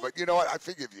in the Marine, Army. but you know what? I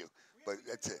forgive you. But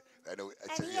that's it. I know.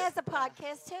 That's And it. he Yeah. has a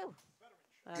podcast, too.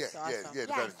 Yeah, That's awesome. yeah.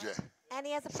 Yes. Better, yeah. And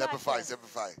he has a Semper podcast. Fi, Semper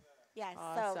Fi. Yes. So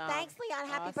Awesome. thanks, Leon.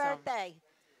 Happy Awesome. birthday.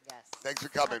 Yes. Thanks for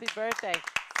coming. Happy birthday.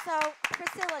 So,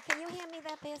 Priscilla, can you hand me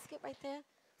that basket right there?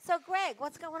 So, Greg,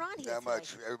 what's going on here That today?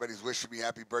 much. Everybody's wishing me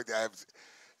happy birthday.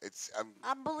 I'm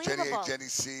Unbelievable. Jenny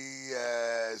C,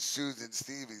 Susan,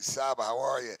 Stevie, Saba, how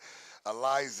are you?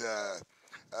 Eliza,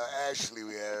 Ashley,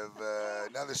 we have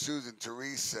another Susan,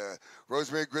 Teresa,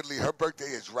 Rosemary Gridley. Her birthday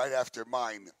is right after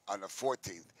mine on the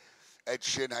 14th. Ed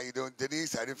Shin, how you doing?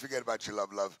 Denise, I didn't forget about you,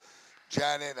 love.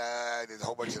 Janet, there's a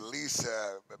whole bunch of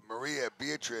Lisa, Maria,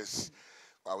 Beatrice.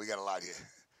 Wow, we got a lot here.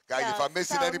 Guys, if Yeah, I'm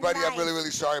missing so anybody, I'm nice. really,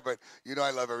 really sorry, but you know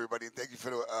I love everybody, and thank you for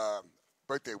the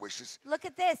birthday wishes. Look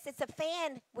at this. It's a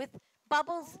fan with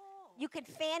bubbles. You can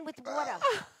fan with water.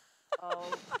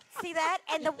 Oh. See that?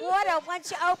 And the water,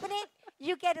 once you open it,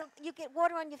 you get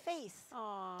water on your face.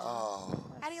 Aw. Oh,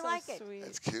 How do you So like it? sweet.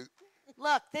 that's cute.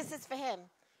 Look, this is for him.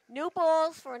 New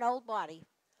balls for an old body.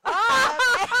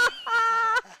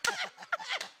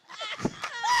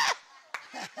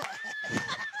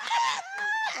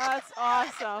 That's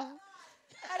awesome.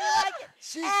 How do you like it?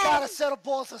 She's got a set of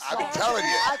balls aside. I'm telling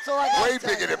you, That's all I gotta way tell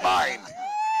bigger you. than mine.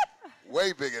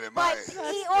 Way bigger than mine. But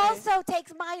he also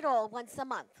takes Midol once a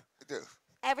month. I do.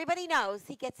 Everybody knows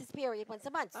he gets his period once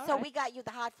a month. All so right. we got you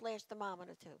the hot flash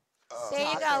thermometer, too. Oh, There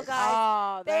you go, okay. guys.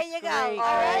 Oh, There that's you go. great,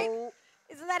 All right. Greg.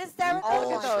 Isn't that hysterical? Oh, Look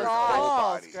my at those God.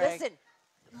 balls, Body. Greg. Listen,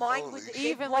 mine Holy would shit. they'd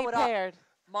Evenly blow it up. paired.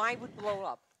 Mine would blow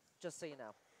up, just so you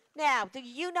know. Now, do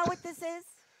you know what this is?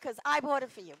 Because I bought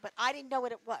it for you, but I didn't know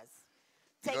what it was.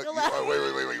 Take You a know-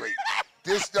 look. Wait.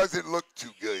 This doesn't look too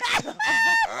good. All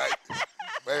right.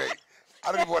 Wait.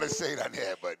 I don't even want to say it on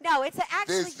here, but No, it's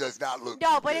actually. this does not look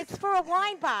No, too but good. it's for a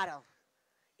wine bottle.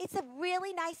 It's a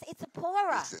really nice. It's a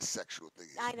pourer. It's a sexual thing.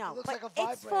 I know, looks but like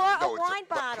a it's for vibrator. No, a it's a wine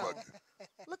butt bottle. plug.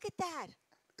 Look at that.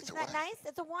 It's Isn't a that what? nice?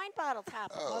 It's a wine bottle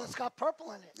top. Oh. Well, it's got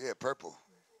purple in it. Yeah, purple.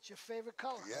 It's your favorite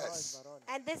color. Yes.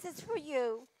 And this is for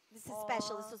you. This is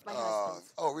special. This was my Oh,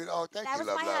 husband's. really? Oh, thank That you, was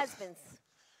love. my husband's.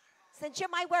 Since you're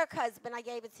my work husband, I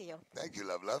gave it to you. Thank you,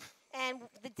 love. And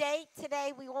the day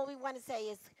today, all we want to say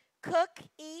is cook,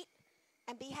 eat,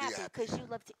 and be happy happy. because you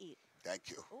love to eat. Thank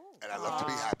you. And I love to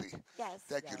be happy. Yes.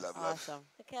 Thank you, love. Awesome.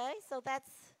 Okay, so that's,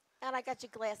 and I got your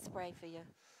glass spray for you.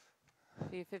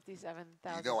 For your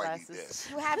 57,000 You know I need glasses. this.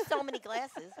 You have so many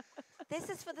glasses. This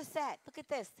is for the set. Look at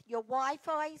this. Your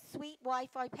Wi-Fi, sweet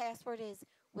Wi-Fi password is,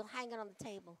 we'll hang it on the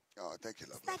table. Oh, thank you,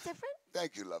 love. Isn't that different?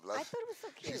 Thank you, love. I thought it was so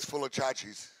cute. She's full of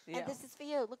chachis. Yeah. And this is for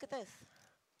you. Look at this.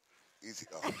 Easy.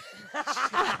 Oh.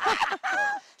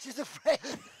 She's afraid.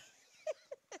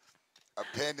 A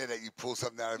panda that you pull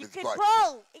something out of You his can butt.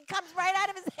 pull. It comes right out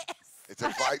of his ass.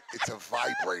 It's a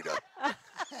vibrator.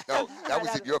 No, that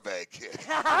was in your bag, kid.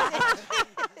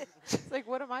 It's like,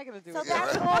 what am I going to do So with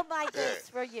that's that? all my gifts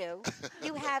for you.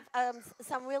 You have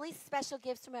some really special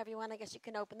gifts from everyone. I guess you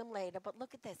can open them later. But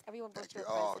look at this. Everyone brought Thank you you.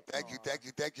 a Oh,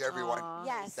 present. thank you, everyone. Aw,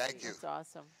 Yes. Thank you. That's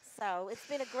awesome. So it's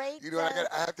been a great. You know,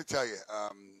 I have to tell you,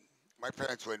 my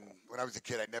parents, when I was a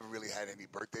kid, I never really had any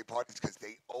birthday parties because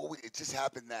it just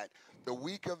happened that the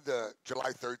week of the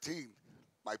July 13th,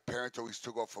 my parents always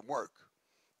took off from work.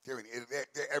 They're in Italy,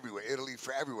 they're everywhere, Italy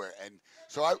for everywhere. And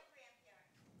so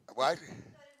what?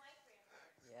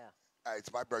 Yeah.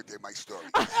 It's my birthday, my story.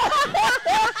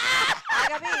 I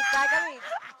got me.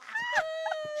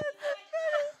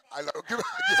 I love, give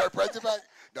her a present back?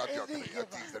 No, I'm joking.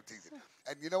 I'm teasing.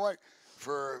 And you know what?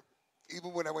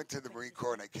 Even when I went to the Marine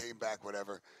Corps and I came back,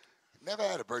 whatever, never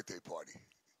had a birthday party.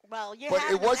 Well, you But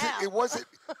have it wasn't. now. It wasn't.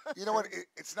 You know what?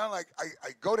 It's not like I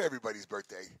go to everybody's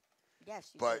birthday,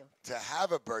 Yes, you but do. to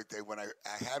have a birthday when I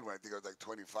had one, I think I was like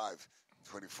 25,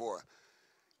 24,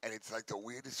 and it's like the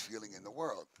weirdest feeling in the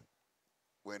world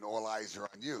when all eyes are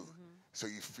on you. Mm-hmm. So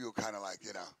you feel kind of like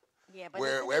Yeah, but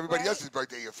where isn't it everybody great? else's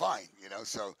birthday, you're fine, you know.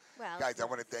 So, Well, guys, I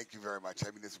want to thank you very much.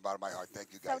 I mean this from the bottom of my heart.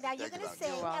 Thank you, guys. So now you're Thank you, going to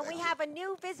Valentina. sing, and we Thank have a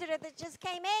new visitor that just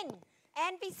came in.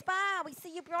 Envy Spa. We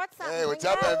see you brought something. Hey, what's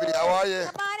Bring up, it Envy? How are you?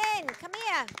 Come on in. Come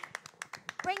here.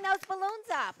 Bring those balloons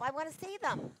up. I want to see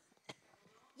them.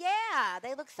 Yeah,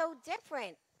 they look so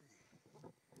different.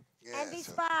 Yeah, Envy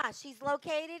so Spa. She's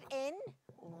located in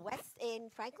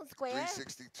Franklin Square,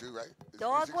 362, right? Is it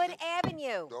Dogwood 362?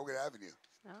 Avenue. Dogwood Avenue.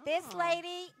 This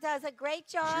lady does a great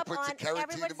She job puts the on keratin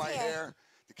everyone's in my hair.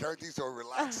 The keratin so it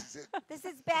relaxes it. This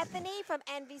is Bethany from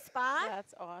Envy Spa.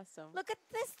 That's awesome. Look at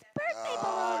this birthday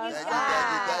Oh, balloon you thank you,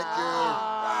 got. thank you.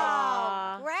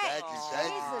 Oh, great. Thank you,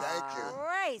 thank you, Jesus thank you.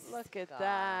 Christ. Look at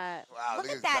that. Wow, Look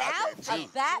look at that Batman, outfit.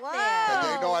 too. Batman.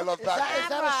 And they know I love Is that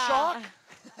Batman. a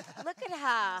shark? Look at her.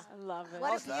 I love it. What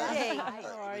a What's that? beauty.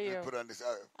 How are Let me you? put on this.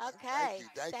 Okay.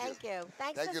 Thank you.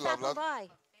 Thanks Thank for you, love, stopping love. by.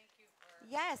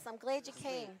 Yes, I'm glad you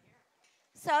came.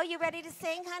 So, you ready to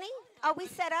sing, honey? Are we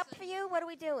set up for you? What are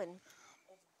we doing?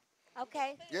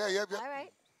 Okay. Yeah. All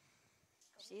right.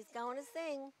 She's going to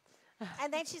sing.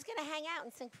 And then she's going to hang out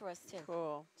and sing for us, too.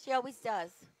 Cool. She always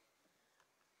does.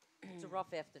 It's a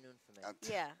rough afternoon for me.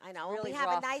 Yeah, I know. Really we have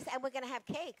rough. a nice, and we're going to have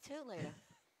cake, too, later.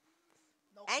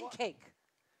 And cake.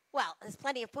 Well, there's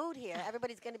plenty of food here.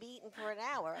 Everybody's going to be eating for an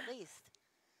hour at least.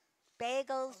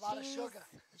 Bagels, A lot of cheese, sugar.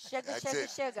 That's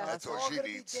it. That's all All she gonna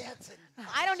be needs. dancing.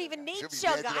 I don't even need She'll be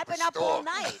sugar. dancing I've up a been up all storm.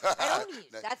 night. I don't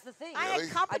eat. That's the thing. I Really?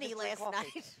 had company I just drink last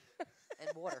coffee. night. And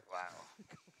water. Wow.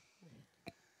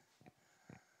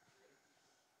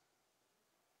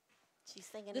 She's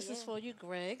singing This to is you. for you,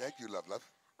 Greg. Thank you, love, love.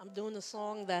 I'm doing a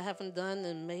song that I haven't done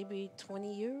in maybe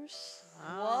 20 years.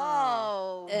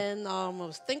 Whoa. And I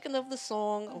was thinking of the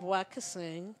song of what I could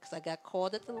sing because I got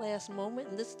called at the last moment,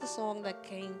 and this is the song that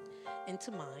came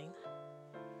into mind.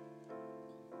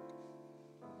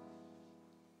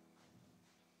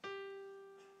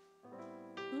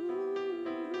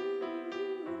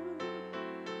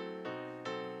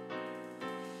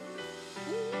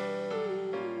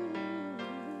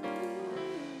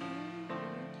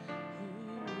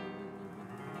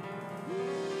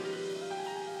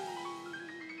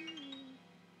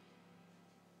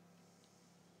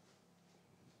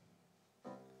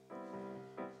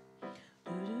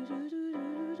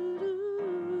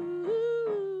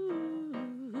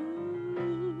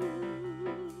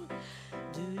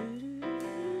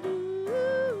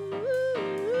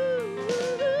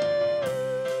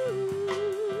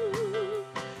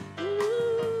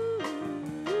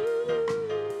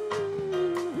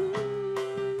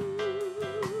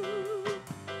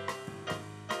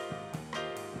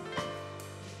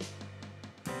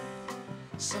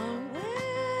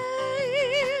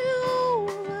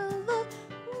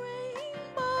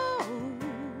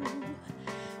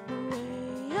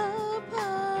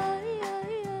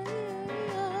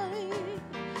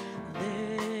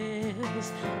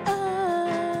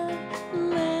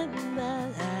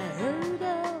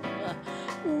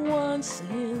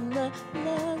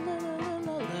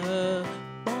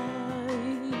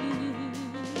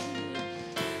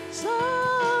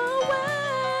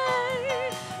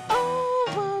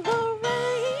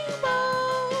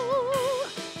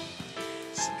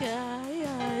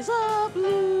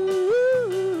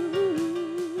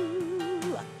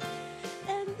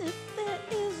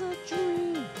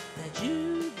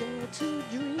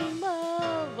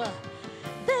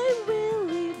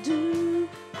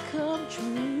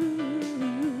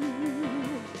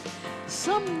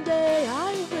 Someday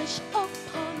I wish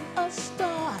upon a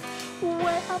star,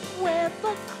 way up where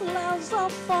the clouds are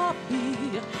far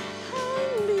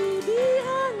behind me.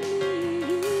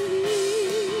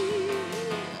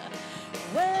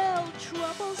 Well,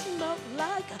 troubles melt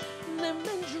like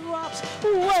lemon drops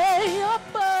way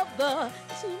above the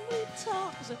chimney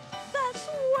tops. That's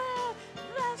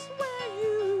where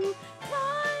you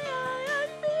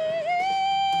find me.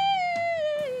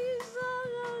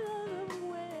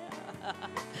 Somewhere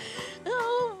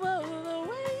over the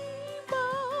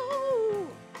rainbow,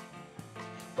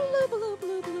 blue, blue,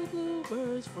 blue, blue, blue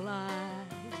birds fly.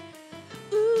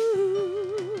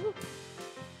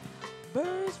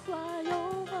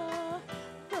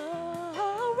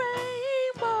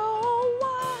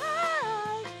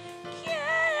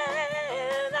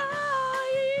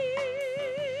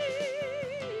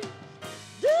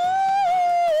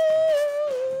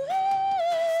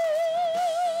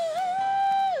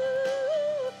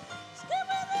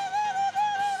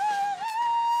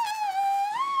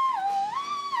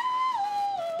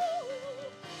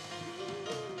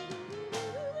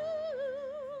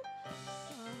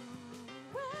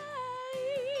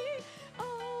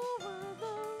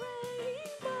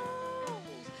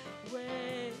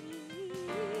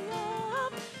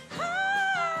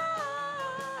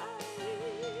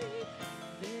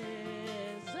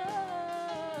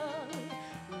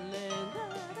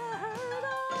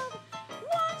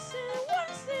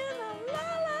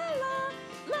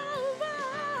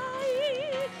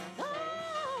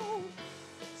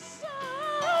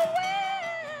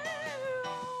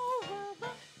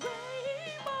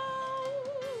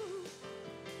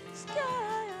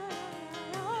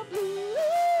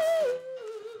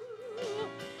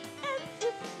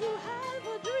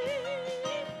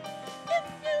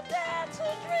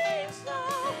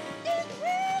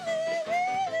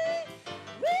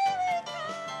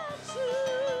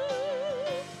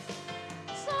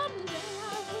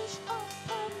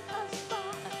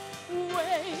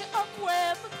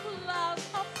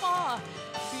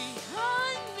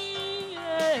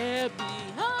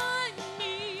 behind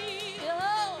me.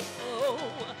 Oh,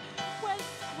 when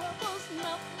troubles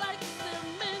melt like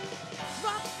lemon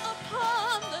drops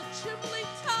upon the chimney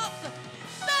top,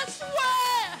 that's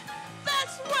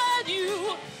where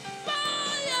you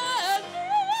find me.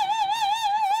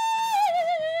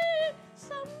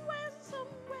 Somewhere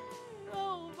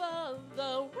over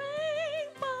the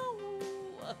rainbow.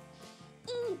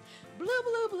 Blue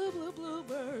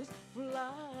bluebirds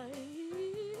fly.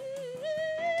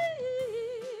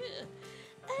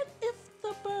 And if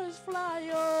the birds fly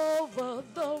over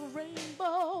the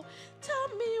rainbow, tell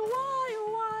me why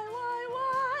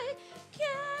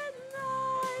can't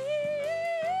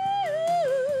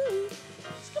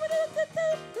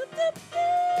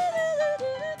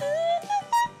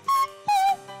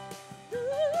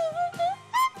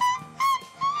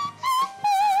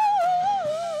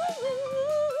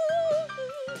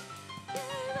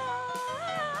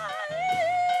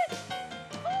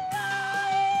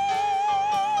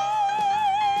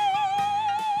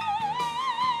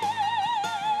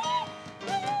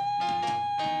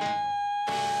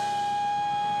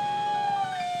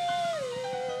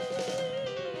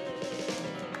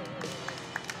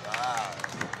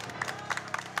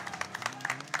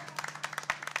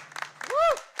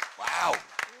Wow.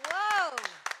 Whoa.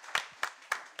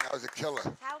 That was a killer.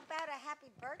 How about a happy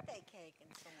birthday cake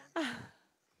and song?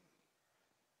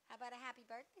 How about a happy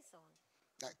birthday song?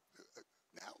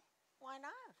 Now? Why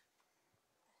not?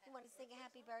 You want to sing a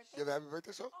happy birthday? You have a happy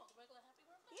birthday song?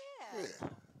 Yeah. Yeah.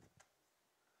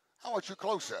 I want you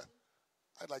closer.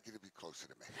 I'd like you to be closer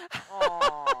to me.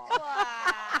 Wow.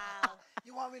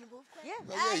 You want me to move? Yeah.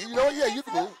 Oh, yeah, you know what? Yeah, you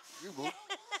can move. You move.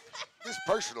 This is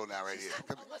personal now right here.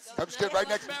 Come stand right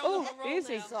next to me. Oh,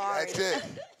 easy. Sorry. That's it.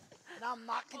 And I'm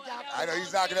knocking down. I know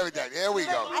he's knocking everything. There we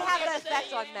go. I have an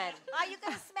effect on men. Are you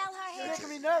going to smell her You're hair? making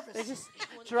me nervous. They just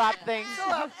drop things.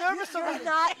 I'm nervous already.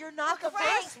 You're not the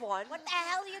first one. What the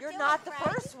hell are you doing? You're not the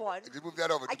Frank? first one. Just move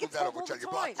that over. I Just get move that told over. all the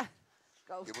You're blocked. time.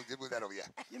 Go. You move that over, yeah.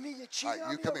 You mean you're All cheating right,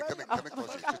 on you me come in already?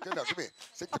 closer. Just, no, come here.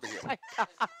 Sit to me here.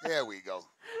 There we go.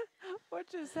 What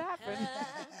just happened?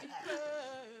 Happy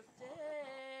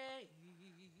birthday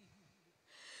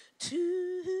to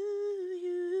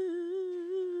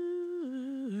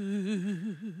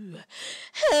you.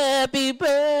 Happy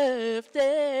birthday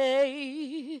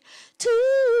to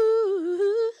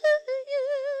you.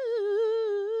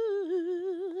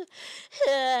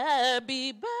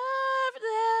 Happy birthday.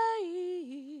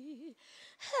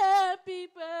 Happy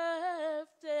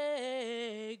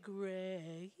birthday,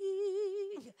 Gregg.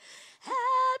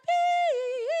 Happy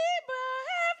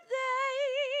birthday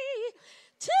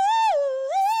to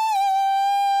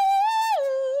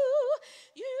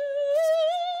you.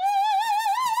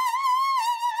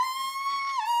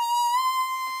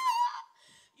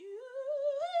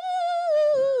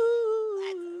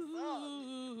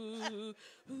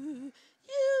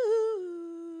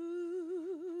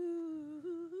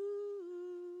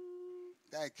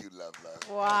 Thank you, love.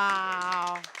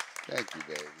 Wow. Thank you,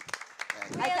 baby.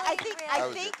 Thank you. I That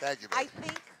was it. think, Thank you, I baby.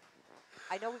 think,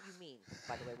 I know what you mean,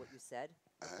 by the way, what you said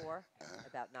before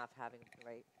about not having the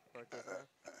right birthday.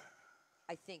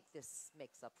 I think this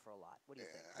makes up for a lot. What do you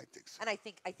think? I think so. And I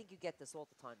think you get this all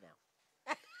the time now.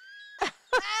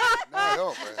 No, I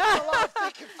don't, man.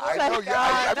 I know. God.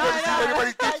 I've No, never I seen know.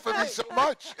 anybody think for me so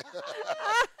much.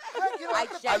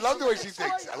 I love the way she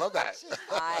genuinely- thinks. I love that.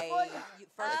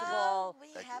 First of all, we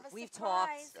Thank have a we've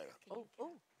surprise. talked.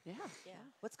 Oh, Yeah.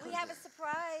 what's We coming? have a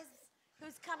surprise.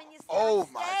 Who's coming? You Oh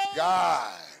my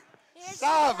God. Here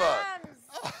Saba. she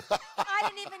comes. I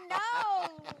didn't even know.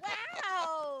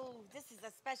 Wow. This is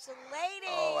a special lady.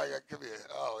 Oh, come here.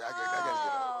 Oh, I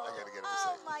gotta get him.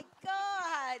 Oh my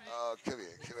God. Oh, come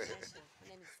here. Her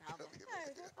name is Saba.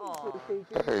 Aw.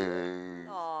 Hey.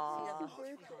 Aw.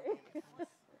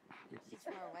 She's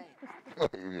far away.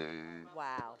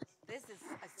 Wow. This is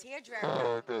a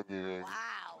tearjerker.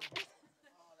 Wow.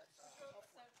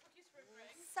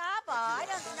 Saba, I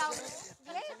don't know.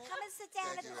 Yeah, come and sit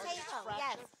down at the table.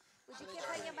 Yes. Would you give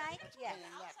her your mic? Yes.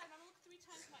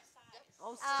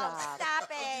 Oh, Oh, stop.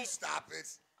 stop it. Stop it.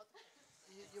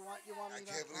 You want I me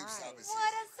can't to? believe Saba's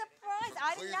What here. a surprise. I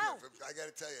didn't know. Cleveland, I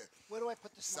gotta tell you, Where do I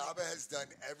put this? Saba has done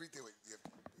everything.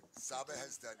 Saba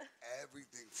has done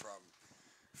everything from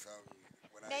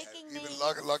when Making I had, even these.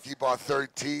 Lucky Bar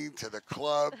 13 to the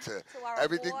club to our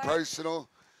everything award. personal.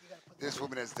 This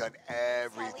woman has done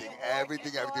everything.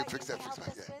 Fix that.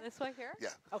 This way here? Yeah.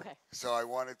 Okay. So I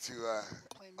wanted to.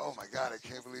 Oh my God! I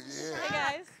can't believe you're here. Hey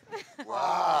guys.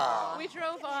 Wow. We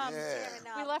drove. Yeah.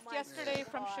 We left My yesterday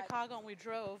from God. Chicago and we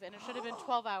drove, and it should have been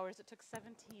 12 hours. It took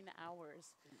 17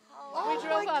 hours. Oh, We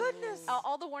drove my goodness.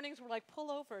 All the warnings were like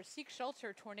pull over, seek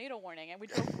shelter, tornado warning, and we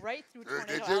drove right through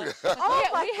tornado. Did you?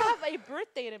 We have a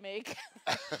birthday to make.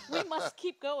 We must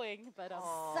keep going. But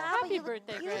happy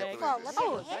birthday, Greg. Beautiful. Look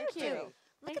Oh, at thank hairdo. you.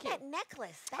 Look Thank at you. that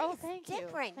necklace. That Oh, is thank you.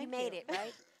 different. You Thank made you. it,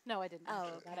 right? No, I didn't. Oh,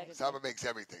 That I okay. didn't. Saba makes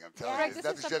everything. I'm telling Greg, you. this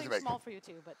There's is nothing she doesn't something make. small for you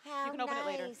too, but How you can open it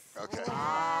later. nice. Okay.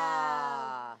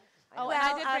 Ah. Oh, Well, and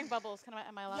I did bring bubbles.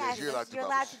 Am I allowed? Yes, you're allowed to you're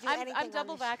bubble. allowed to do anything. I'm on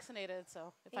double this. vaccinated,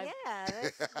 so if I Yeah,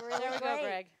 that's really there we great. go,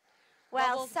 Greg. Well,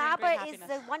 Bubbles bring Saba great is happiness.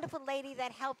 the wonderful lady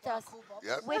that helped us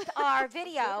Yep. with our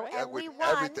video, Yeah, and with we won.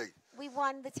 everything. We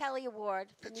won the Telly Award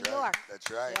for That's New right. York.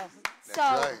 That's right. Yes. That's So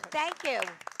right. thank you.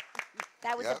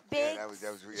 That was Yep. a big that was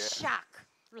yeah. shock.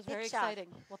 It was Big very shock.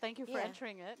 exciting. Well, thank you for Yeah.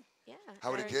 entering it. Yeah. How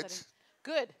are the Very kids? exciting.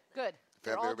 Good, good.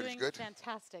 They're Family, all everybody's doing good?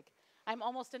 fantastic. I'm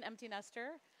almost an empty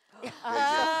nester.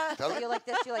 Tell So her- you're like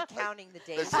this. You're like counting the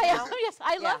days. Listen, now? listen. Yes,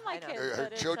 I Yeah, love my I know. kids. her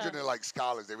but it's, children are like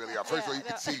scholars. They really are. First of all, you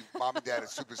Yeah, can see mom and dad are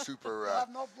super. You have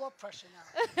no blood pressure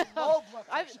now. No blood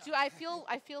pressure. I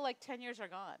feel like 10 years are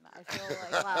gone. I feel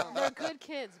like wow, they're good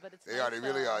kids, but it's They nice, are. They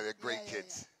really are. They're great yeah,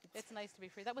 kids. It's nice to be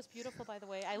free. That was beautiful, by the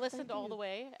way. I listened all the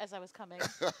way as I was coming.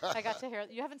 I got to hear.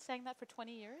 You haven't sang that for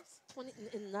 20 years. 20,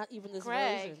 and not even this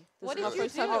Greg, version. This what is did my you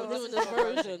first time do? I'm doing this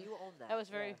version. You own that. That was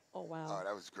very Oh wow. Oh,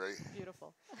 that was great.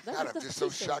 beautiful. That God, was I'm just so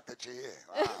shocked that you're here.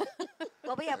 Wow.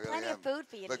 Well, we have I really plenty of am. food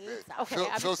for you Look, to eat. Okay, Phil,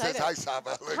 I'm Phil says excited. hi, Saba.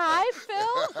 Look. Hi,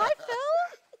 Phil. Hi,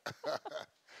 Phil.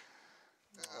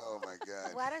 Oh my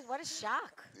God. What a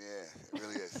shock. Yeah, it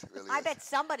really is. It really I is. bet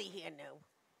somebody here knew.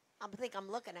 I think I'm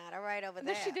looking at her right over No,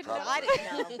 there. she didn't Probably. know. I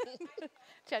didn't know.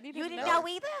 Jenny You didn't didn't know. know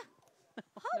either?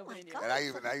 Oh Nobody my knew. God. And I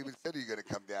even said, "Are you going to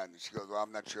come down?" And she goes, "Well,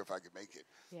 I'm not sure if I can make it."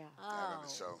 Yeah. I remember, Oh.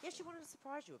 so Yeah, she wanted to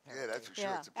surprise you. yeah, Apparently. that's for sure.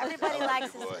 Yeah. It's a Everybody oh,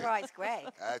 likes to boy. surprise Greg.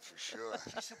 That's for sure.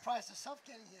 She surprised herself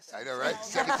getting here. I know, right?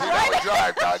 17 17-hour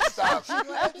drive nonstop.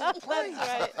 That's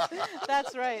right.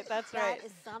 That's right. That's right. That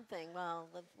is something. Well,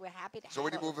 we're happy to So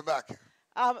when have you you. moving back?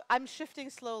 I'm shifting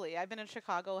slowly. I've been in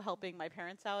Chicago helping my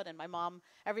parents out, and my mom,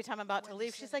 every time I'm about to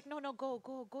leave, she's like, no, go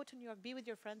to New York, be with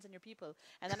your friends and your people.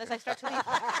 And then as I start to leave,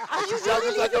 are She you sounds really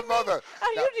just like a leaving me? mother. Are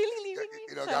No, you really leaving me?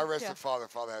 You know, So, God rest yeah. her father.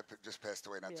 Father had just passed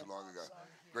away not too long ago.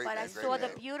 Great But man, I great saw the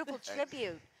man. beautiful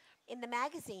tribute in the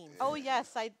magazine. Oh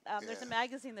yes, there's a Yeah.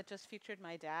 magazine that just featured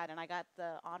my dad, and I got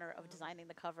the honor of designing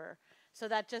the cover. So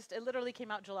it literally came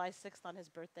out July 6th on his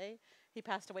birthday. He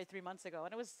passed away 3 months ago,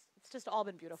 and it's just all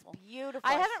been beautiful. Beautiful.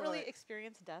 I haven't saw really it.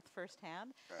 experienced death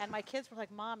firsthand, and my kids were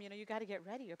like, "Mom, you got to get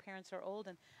ready. Your parents are old."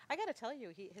 And I got to tell you,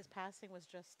 his passing was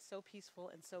just so peaceful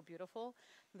and so beautiful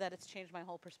that it's changed my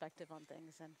whole perspective on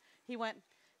things. And he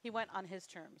went on his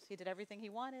terms. He did everything he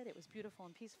wanted. It was beautiful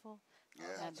and peaceful. Yeah,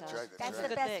 And, that's right. That's right. the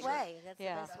good best thing. way. That's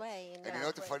Yeah. the best way. And you know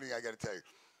what the funny thing I got to tell you?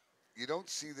 You don't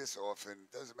see this often.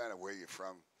 Doesn't matter where you're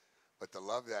from, but the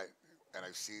love that, and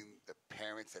I've seen the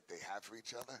parents that they have for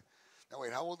each other. Now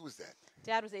wait, how old was that?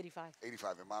 Dad was 85.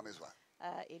 85, and mom is what?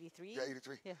 83. Yeah,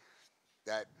 83. Yeah.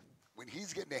 That when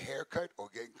he's getting a haircut or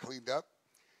getting cleaned up,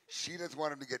 she doesn't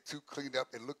want him to get too cleaned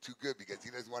up and look too good because he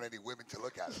doesn't want any women to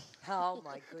look at him. Oh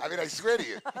my goodness. I mean, I swear to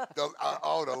you,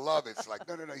 the love. It's like,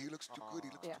 no, he looks too good. He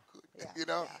looks Yeah. too good. Yeah. You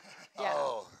know? Yeah.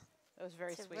 Oh, It was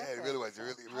very sweet. yeah, it really was. It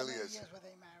How really many is. years were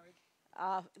they married?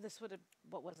 This would have,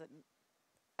 what was it?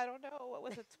 I don't know. What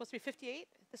was it? Supposed to be 58?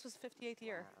 This was 58th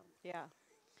year. Yeah.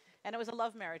 And it was a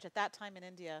love marriage. At that time in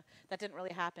India, that didn't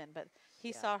really happen. But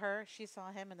he saw her, she saw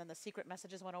him, and then the secret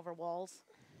messages went over walls.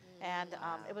 And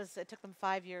it took them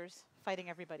 5 years fighting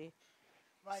everybody.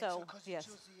 Right, So, because yes.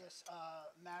 you choose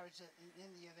the marriage in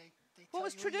India, they Well, tell it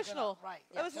was you when you're traditional. Right.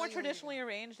 It was tell more you when you're traditionally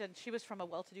arranged, and she was from a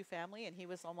well-to-do family, and he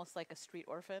was almost like a street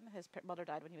orphan. His mother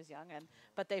died when he was young,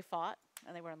 but they fought,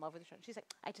 and they were in love with each other. She's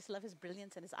like, I just love his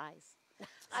brilliance and his eyes.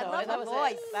 I So love that her was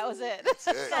voice. It. That was it. That's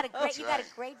it. You got a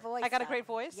great voice. I got a though. great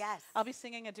voice. Yes. I'll be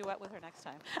singing a duet with her next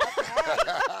time.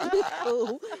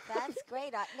 Okay. That's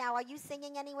great. Now, are you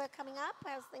singing anywhere coming up?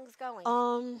 How's things going?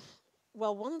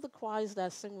 Well, one of the choirs that I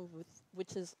sing with,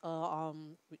 which is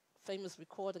famous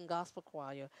recording gospel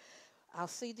choir, our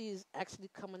CD is actually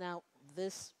coming out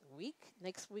this week,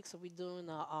 next week. So we're doing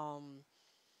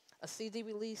a CD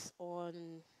release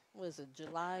on,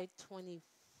 July 24th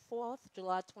in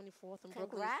Brooklyn.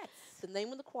 Congrats. The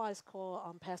name of the choir is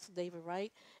called Pastor David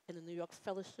Wright and the New York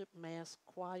Fellowship Mass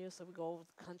Choir. So we go over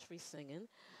the country singing.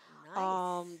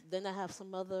 Nice. Then I have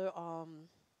some other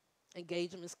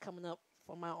engagements coming up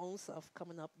for my own self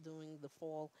coming up during the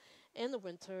fall and the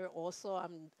winter. Also,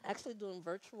 I'm actually doing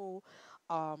virtual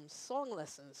song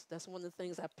lessons. That's one of the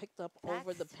things I picked up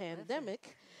over the That's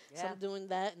pandemic. So Yeah. I'm doing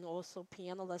that, and also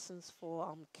piano lessons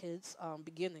for kids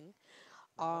beginning.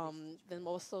 Then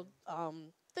also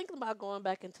thinking about going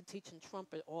back into teaching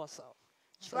trumpet also.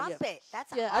 Trumpet.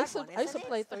 That's a Yeah, hard one, I used to isn't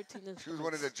play it? 13 instruments. She was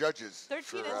one of the judges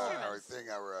 13 for our instruments. thing,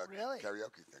 our Really?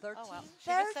 karaoke thing. 13? Oh, wow. She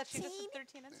just said she just did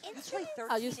 13 instruments. You play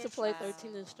 13 I used to play instruments?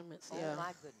 13 instruments. Oh, Yeah.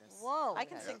 my goodness. Whoa. I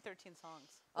can sing 13 songs.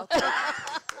 Okay.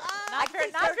 Not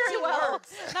very 13 well.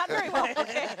 words. Not very well.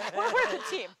 Okay. We're a good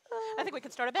team. I think we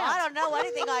can start a band. I don't know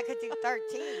anything I could do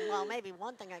 13. Well, maybe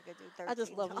one thing I could do 13. I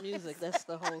just love times. music. That's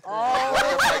the whole thing. She's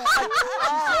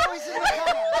always in the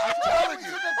camera. I'm telling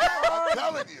you. I'm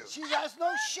telling you. She has no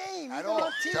shame. I even don't-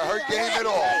 on TV. to her game at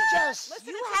all. Just.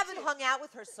 You haven't hung out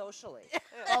with her socially.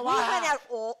 Oh, We I went have.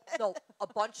 out a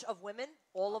bunch of women,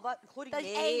 all of us, including The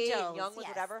me, angels. and young ones, yes,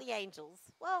 whatever. the angels.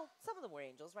 Well, some of them were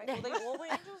angels, right? Were they all were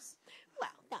angels? Well,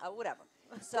 no. Whatever.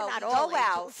 So not we all go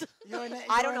out. angels. You're an,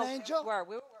 I don't you're know an angel? where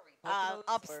we? Poconos?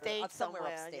 Upstate Up somewhere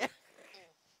somewhere, upstate.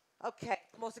 yeah. Okay,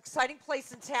 most exciting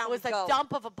place in town. It was we a go.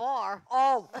 dump of a bar.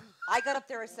 Oh, I got up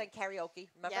there and sang karaoke.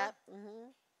 Remember? Yep. Mm-hmm.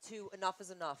 To "Enough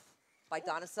Is Enough" by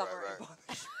Donna Summer. right.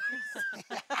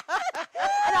 And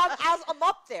I'm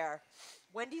up there.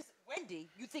 Wendy,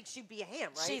 you think she'd be a ham,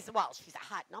 right? She's a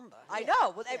hot number. I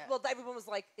know. Well, everyone was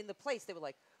like in the place. They were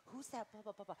like, "Who's that?" Blah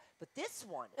blah blah blah. But this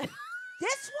one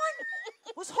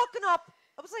was hooking up.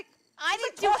 I was like, I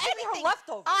was, didn't like, do tossing me anything. Her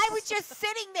leftovers. I was just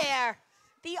sitting there.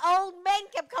 The old men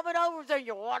kept coming over and saying,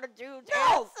 "You want to do this?"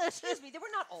 No, excuse me. They were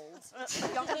not old. They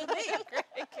were younger than me.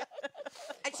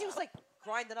 And she was like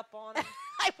grinding up on him.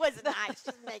 I was not.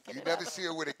 She's making You it never up. see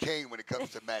her with a cane when it comes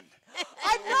to men.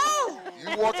 I know.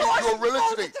 You walk into a real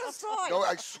Throws listen it to the side. No,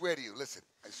 I swear to you. Listen,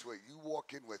 I swear. You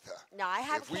walk in with her. No, I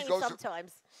have If a we cane go to-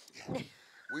 sometimes.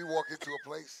 We walk into a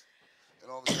place, and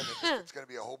all of a sudden it's going to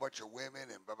be a whole bunch of women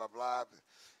and blah blah blah.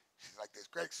 She's like this,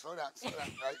 Greg, slow down,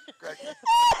 right? Greg,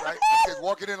 right? She's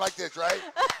walking in like this, right?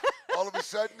 All of a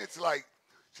sudden, it's like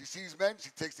she sees men,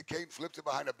 she takes the cane, flips it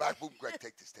behind her back, boom, Greg,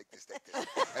 take this. And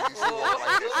you see her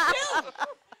like this.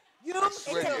 You I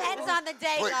swear It to you. depends on the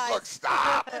day, Wait, guys. look,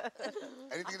 stop.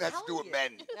 Anything that has to do with telling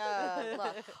men.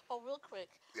 Look. Oh, real quick.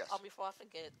 Yes. Before I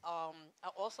forget, I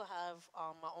also have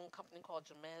my own company called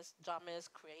Jamez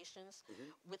Creations.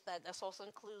 With that also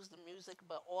includes the music,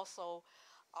 but also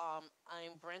I'm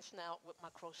branching out with my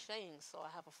crocheting. So I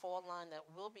have a fall line that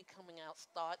will be coming out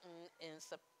starting in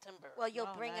September. Well, you'll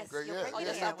Oh, bring nice. us. Great, You'll yeah, bring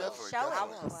yeah, us yeah, out. We'll definitely, show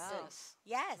definitely. it. Wow.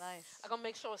 Yes. Nice. I'm gonna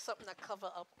make sure it's something that cover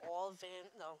up all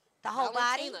The whole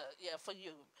body? Valentina, yeah, for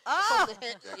you. Oh. From the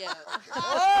head, yeah.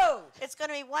 Whoa! It's going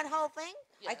to be one whole thing?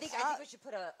 I think we should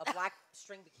put a black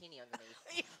string bikini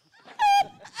underneath.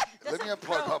 Let me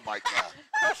unplug her mic now.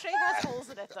 Crochet has holes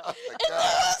in it, though. Like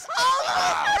that.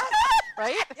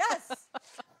 Right? Yes. I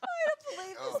don't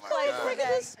believe Oh, this my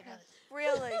place God. today.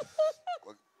 Really?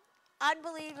 Well,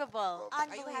 Unbelievable. Are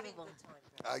you having a Unbelievable.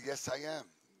 good time? yes, I am.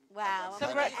 Wow. So,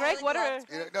 I'm Greg, what are...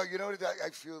 You know what? I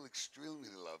feel extremely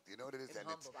loved. You know what it is? And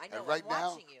And it's humbled. I know, and right I'm now,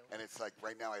 watching you. and it's like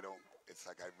right now I don't. It's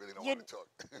like I really don't You- want to talk.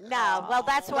 No, well,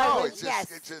 that's why. No, we're- it's just,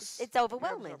 yes, it's just, it's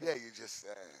overwhelming. yeah, you just.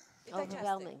 You're digesting.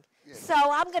 Overwhelming. Yeah. So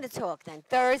I'm going to talk then.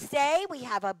 Thursday, we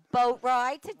have a boat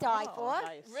ride to die for.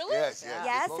 Nice. Really? Yes,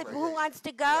 Yes, before, if right, who yeah. wants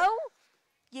to go,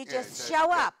 you Yeah, just it's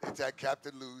show at, up. It's at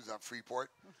Captain Lou's on Freeport.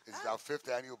 It's our 5th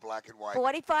annual Black and White.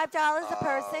 $45 a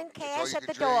person, It's all cash you at can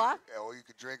the drink, door. All you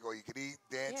can drink, all you can eat,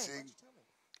 dancing.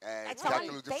 And It's Captain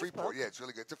on Lou's in Freeport. Facebook. Yeah, it's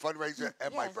really good. It's a fundraiser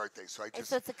and my Yes. birthday. So I And just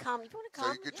so it's a come. You want to so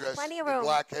come? you could dress Plenty in of room.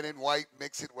 black and in white,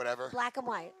 mix it, whatever. Black and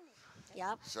white.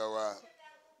 Yep. So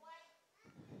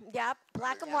Yep.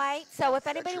 Black and white. So if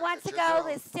anybody your- wants to that's your go, girl.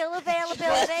 there's still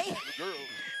availability. girl.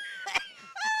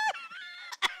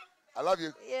 I love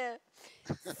you. Yeah.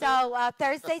 So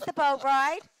Thursday's the boat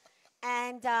ride.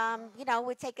 And,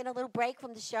 we're taking a little break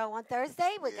from the show on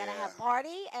Thursday. We're going to have Yeah.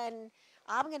 party. And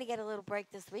I'm going to get a little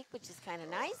break this week, which is kind of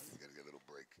nice. You gotta get a little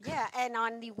break. Yeah, and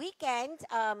on the weekend,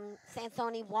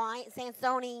 Sansoni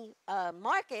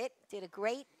Market did a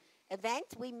great event.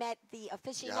 We met the Yeah, how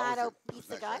was aficionado it? It was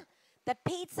pizza nice, guy. right? The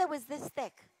pizza was this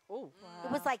thick. Oh,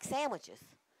 It was like sandwiches.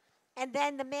 And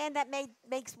then the man that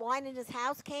makes wine in his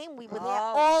house came. We were there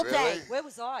Oh, all really? day. Where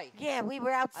was I? Yeah, we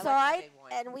were I outside, like homemade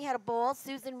wine. and we had a ball.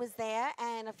 Susan was there,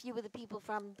 and a few of the people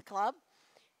from the club.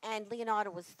 And Leonardo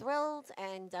was thrilled,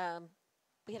 and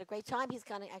we had a great time. He's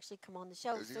going to actually come on the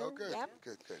show Is he? soon. Oh, good. Yep.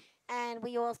 Good. And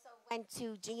we also went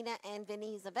to Gina and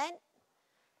Vinny's event.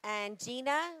 And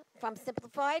Gina from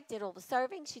Simplified did all the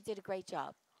serving. She did a great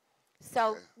job.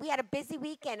 So Okay. we had a busy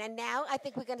weekend, and now I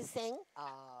think we're going to sing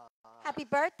Happy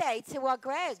Birthday to our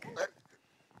Gregg.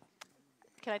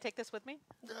 Can I take this with me?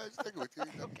 Yeah, just take it with you.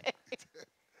 Okay.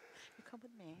 You come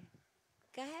with me.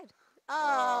 Go ahead.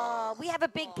 Oh, we have a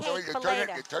big So cake you for turn later. it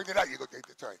out. You go.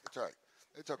 It's all right. It's all right.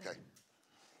 It's okay.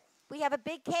 We have a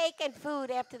big cake and food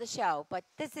after the show, but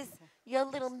this is your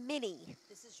little mini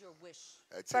This is your wish.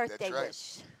 That's birthday it.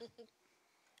 That's right. wish.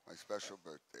 My special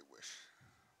birthday wish.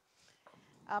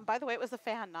 By the way, it was the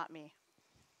fan, not me.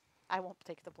 I won't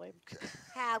take the blame. Okay.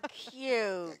 How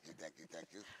cute. Thank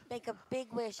you. Make a big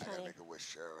wish, I gotta honey. make a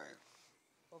wish, all right.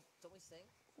 Well, don't we sing?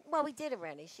 Well, we did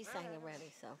already. She sang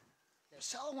already, so.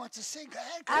 Priscilla wants to sing. Go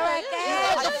ahead. All right, go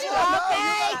ahead. You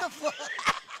got the floor.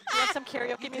 You want some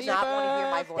karaoke You music? do not want to hear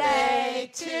my voice.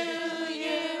 Birthday to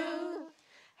you.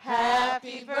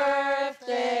 Happy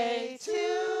birthday to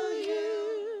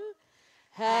you.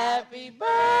 Happy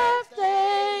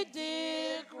birthday,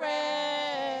 dear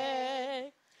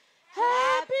Gregg.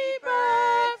 Happy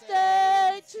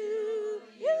birthday to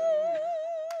you.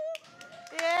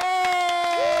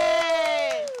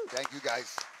 Yay! Thank you,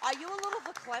 guys. Are you a little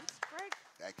verklempt, Greg?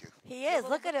 Thank you. He is.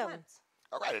 Look at him.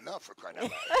 All right, enough for crying out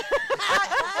loud.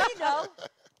 You know.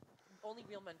 Only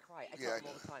real men cry. I tell Yeah, them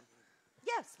all the time.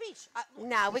 Yeah, speech.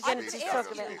 No, we're going to Speech, just no,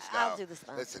 talk about speech, I'll no. do the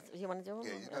sponsors. Listen. You want to do them?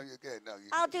 Yeah, you know you're good. No,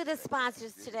 I'll do the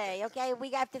sponsors today, okay?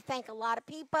 We have to thank a lot of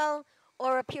people.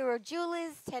 Aura Puro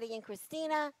Jewelers, Teddy and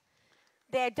Christina.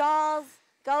 Their dolls.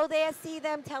 Go there, see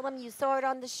them. Tell them you saw it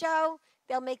on the show.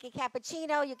 They'll make a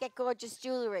cappuccino. You get gorgeous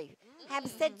jewelry.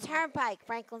 Hampstead Turnpike,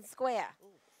 Franklin Square.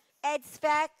 Ed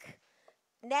Svec,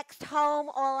 Next Home,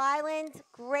 All Island.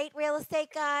 Great real estate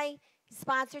guy. He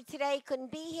sponsored today.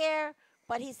 Couldn't be here,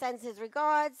 but he sends his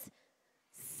regards.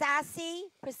 SASI,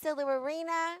 Priscilla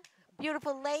Arena.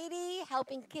 Beautiful lady,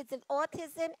 helping kids with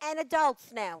autism and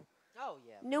adults now. Oh,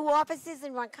 yeah. New offices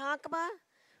in Ronkonkoma.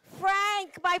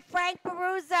 Frank, my Frank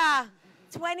Perruzza.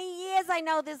 20 years I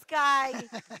know this guy.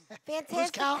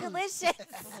 Fantastic counting? collisions.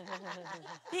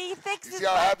 He fixes You see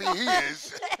how happy he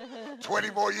is? 20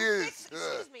 more years.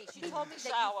 Excuse me. She told me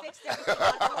that you fixed everything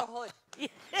under her hood.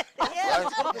 What?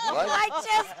 I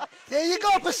just, There you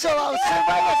go, Priscilla. I was sitting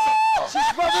right next to her.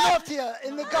 She's rubbing off to you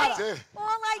in the gutter. That's it. all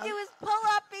I do is pull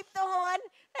up, beep the horn,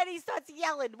 and he starts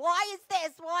yelling, why is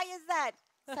this? Why is that?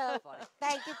 So,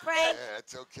 thank you, Frank. Yeah,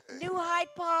 that's okay. New Hyde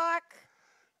Park.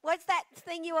 What's that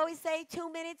thing you always say, 2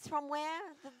 minutes from where?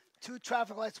 2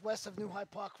 traffic lights west of New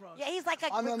Hyde Park Road. Yeah, he's like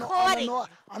a on recording.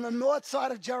 on the north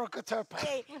side of Jericho Turnpike.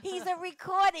 Okay, he's a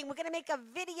recording. We're going to make a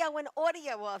video and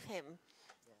audio of him.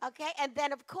 Okay, and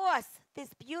then, of course, this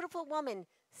beautiful woman,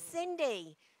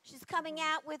 Cindy. She's coming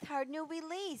out with her new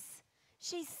release.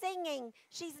 She's singing.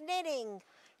 She's knitting.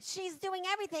 She's doing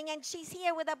everything, and she's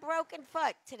here with a broken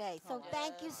foot today. So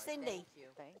thank you, Cindy. Thank you.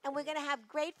 And we're going to have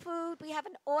great food. We have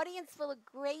an audience full of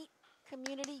great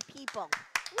community people.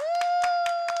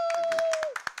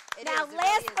 It Now, is, it last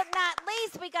really is. but not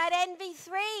least, we got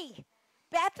NV3.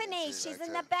 Bethany, That's it, she's that's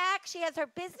in the it. back. She has her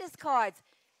business cards.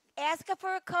 Ask her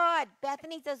for a card.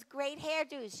 Bethany does great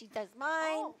hairdos. She does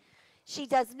mine. She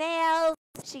does nails.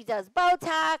 She does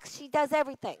Botox. She does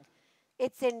everything.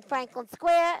 It's in Franklin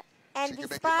Square. She NV can make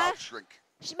your Spa. mouth shrink.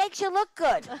 She makes you look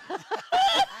good. I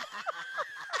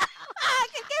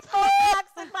can get Botox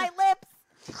in my lips.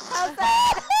 How's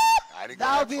that? I didn't go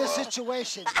That'll that be a far.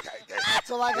 situation. Okay,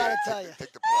 That's all I got to tell you.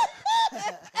 Take the plug.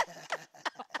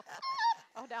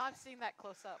 Oh, now I'm seeing that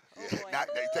close up. Oh, Yeah,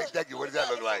 boy. thank you. What does that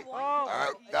look like? Oh, All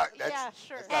right, that's, yeah,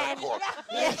 sure. That's not a And- cork.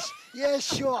 Yeah,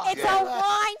 sure. It's Yeah. a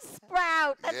wine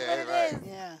sprout. That's Yeah, what it right. is.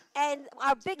 Yeah. And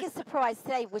our biggest surprise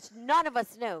today, which none of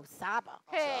us knew, Saba.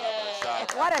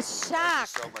 Stop. What a Thank shock.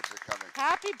 you so much for coming.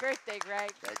 Happy birthday,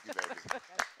 Greg. Thank you, baby.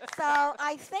 So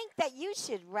I think that you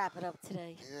should wrap it up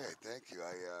today. Yeah, thank you.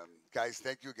 Guys,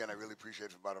 thank you again. I really appreciate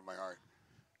it from the bottom of my heart.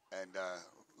 And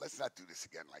let's not do this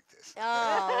again like this.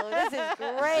 Oh, this is It's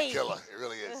a great. killer. It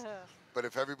really is. But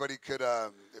if everybody could,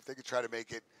 if they could try to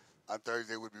make it on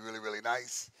Thursday, it would be really, really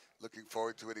nice. Looking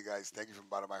forward to it, you guys. Thank you from the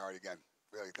bottom of my heart again.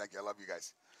 Really, thank you. I love you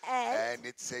guys. And And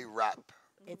it's a wrap.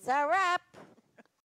 it's a wrap.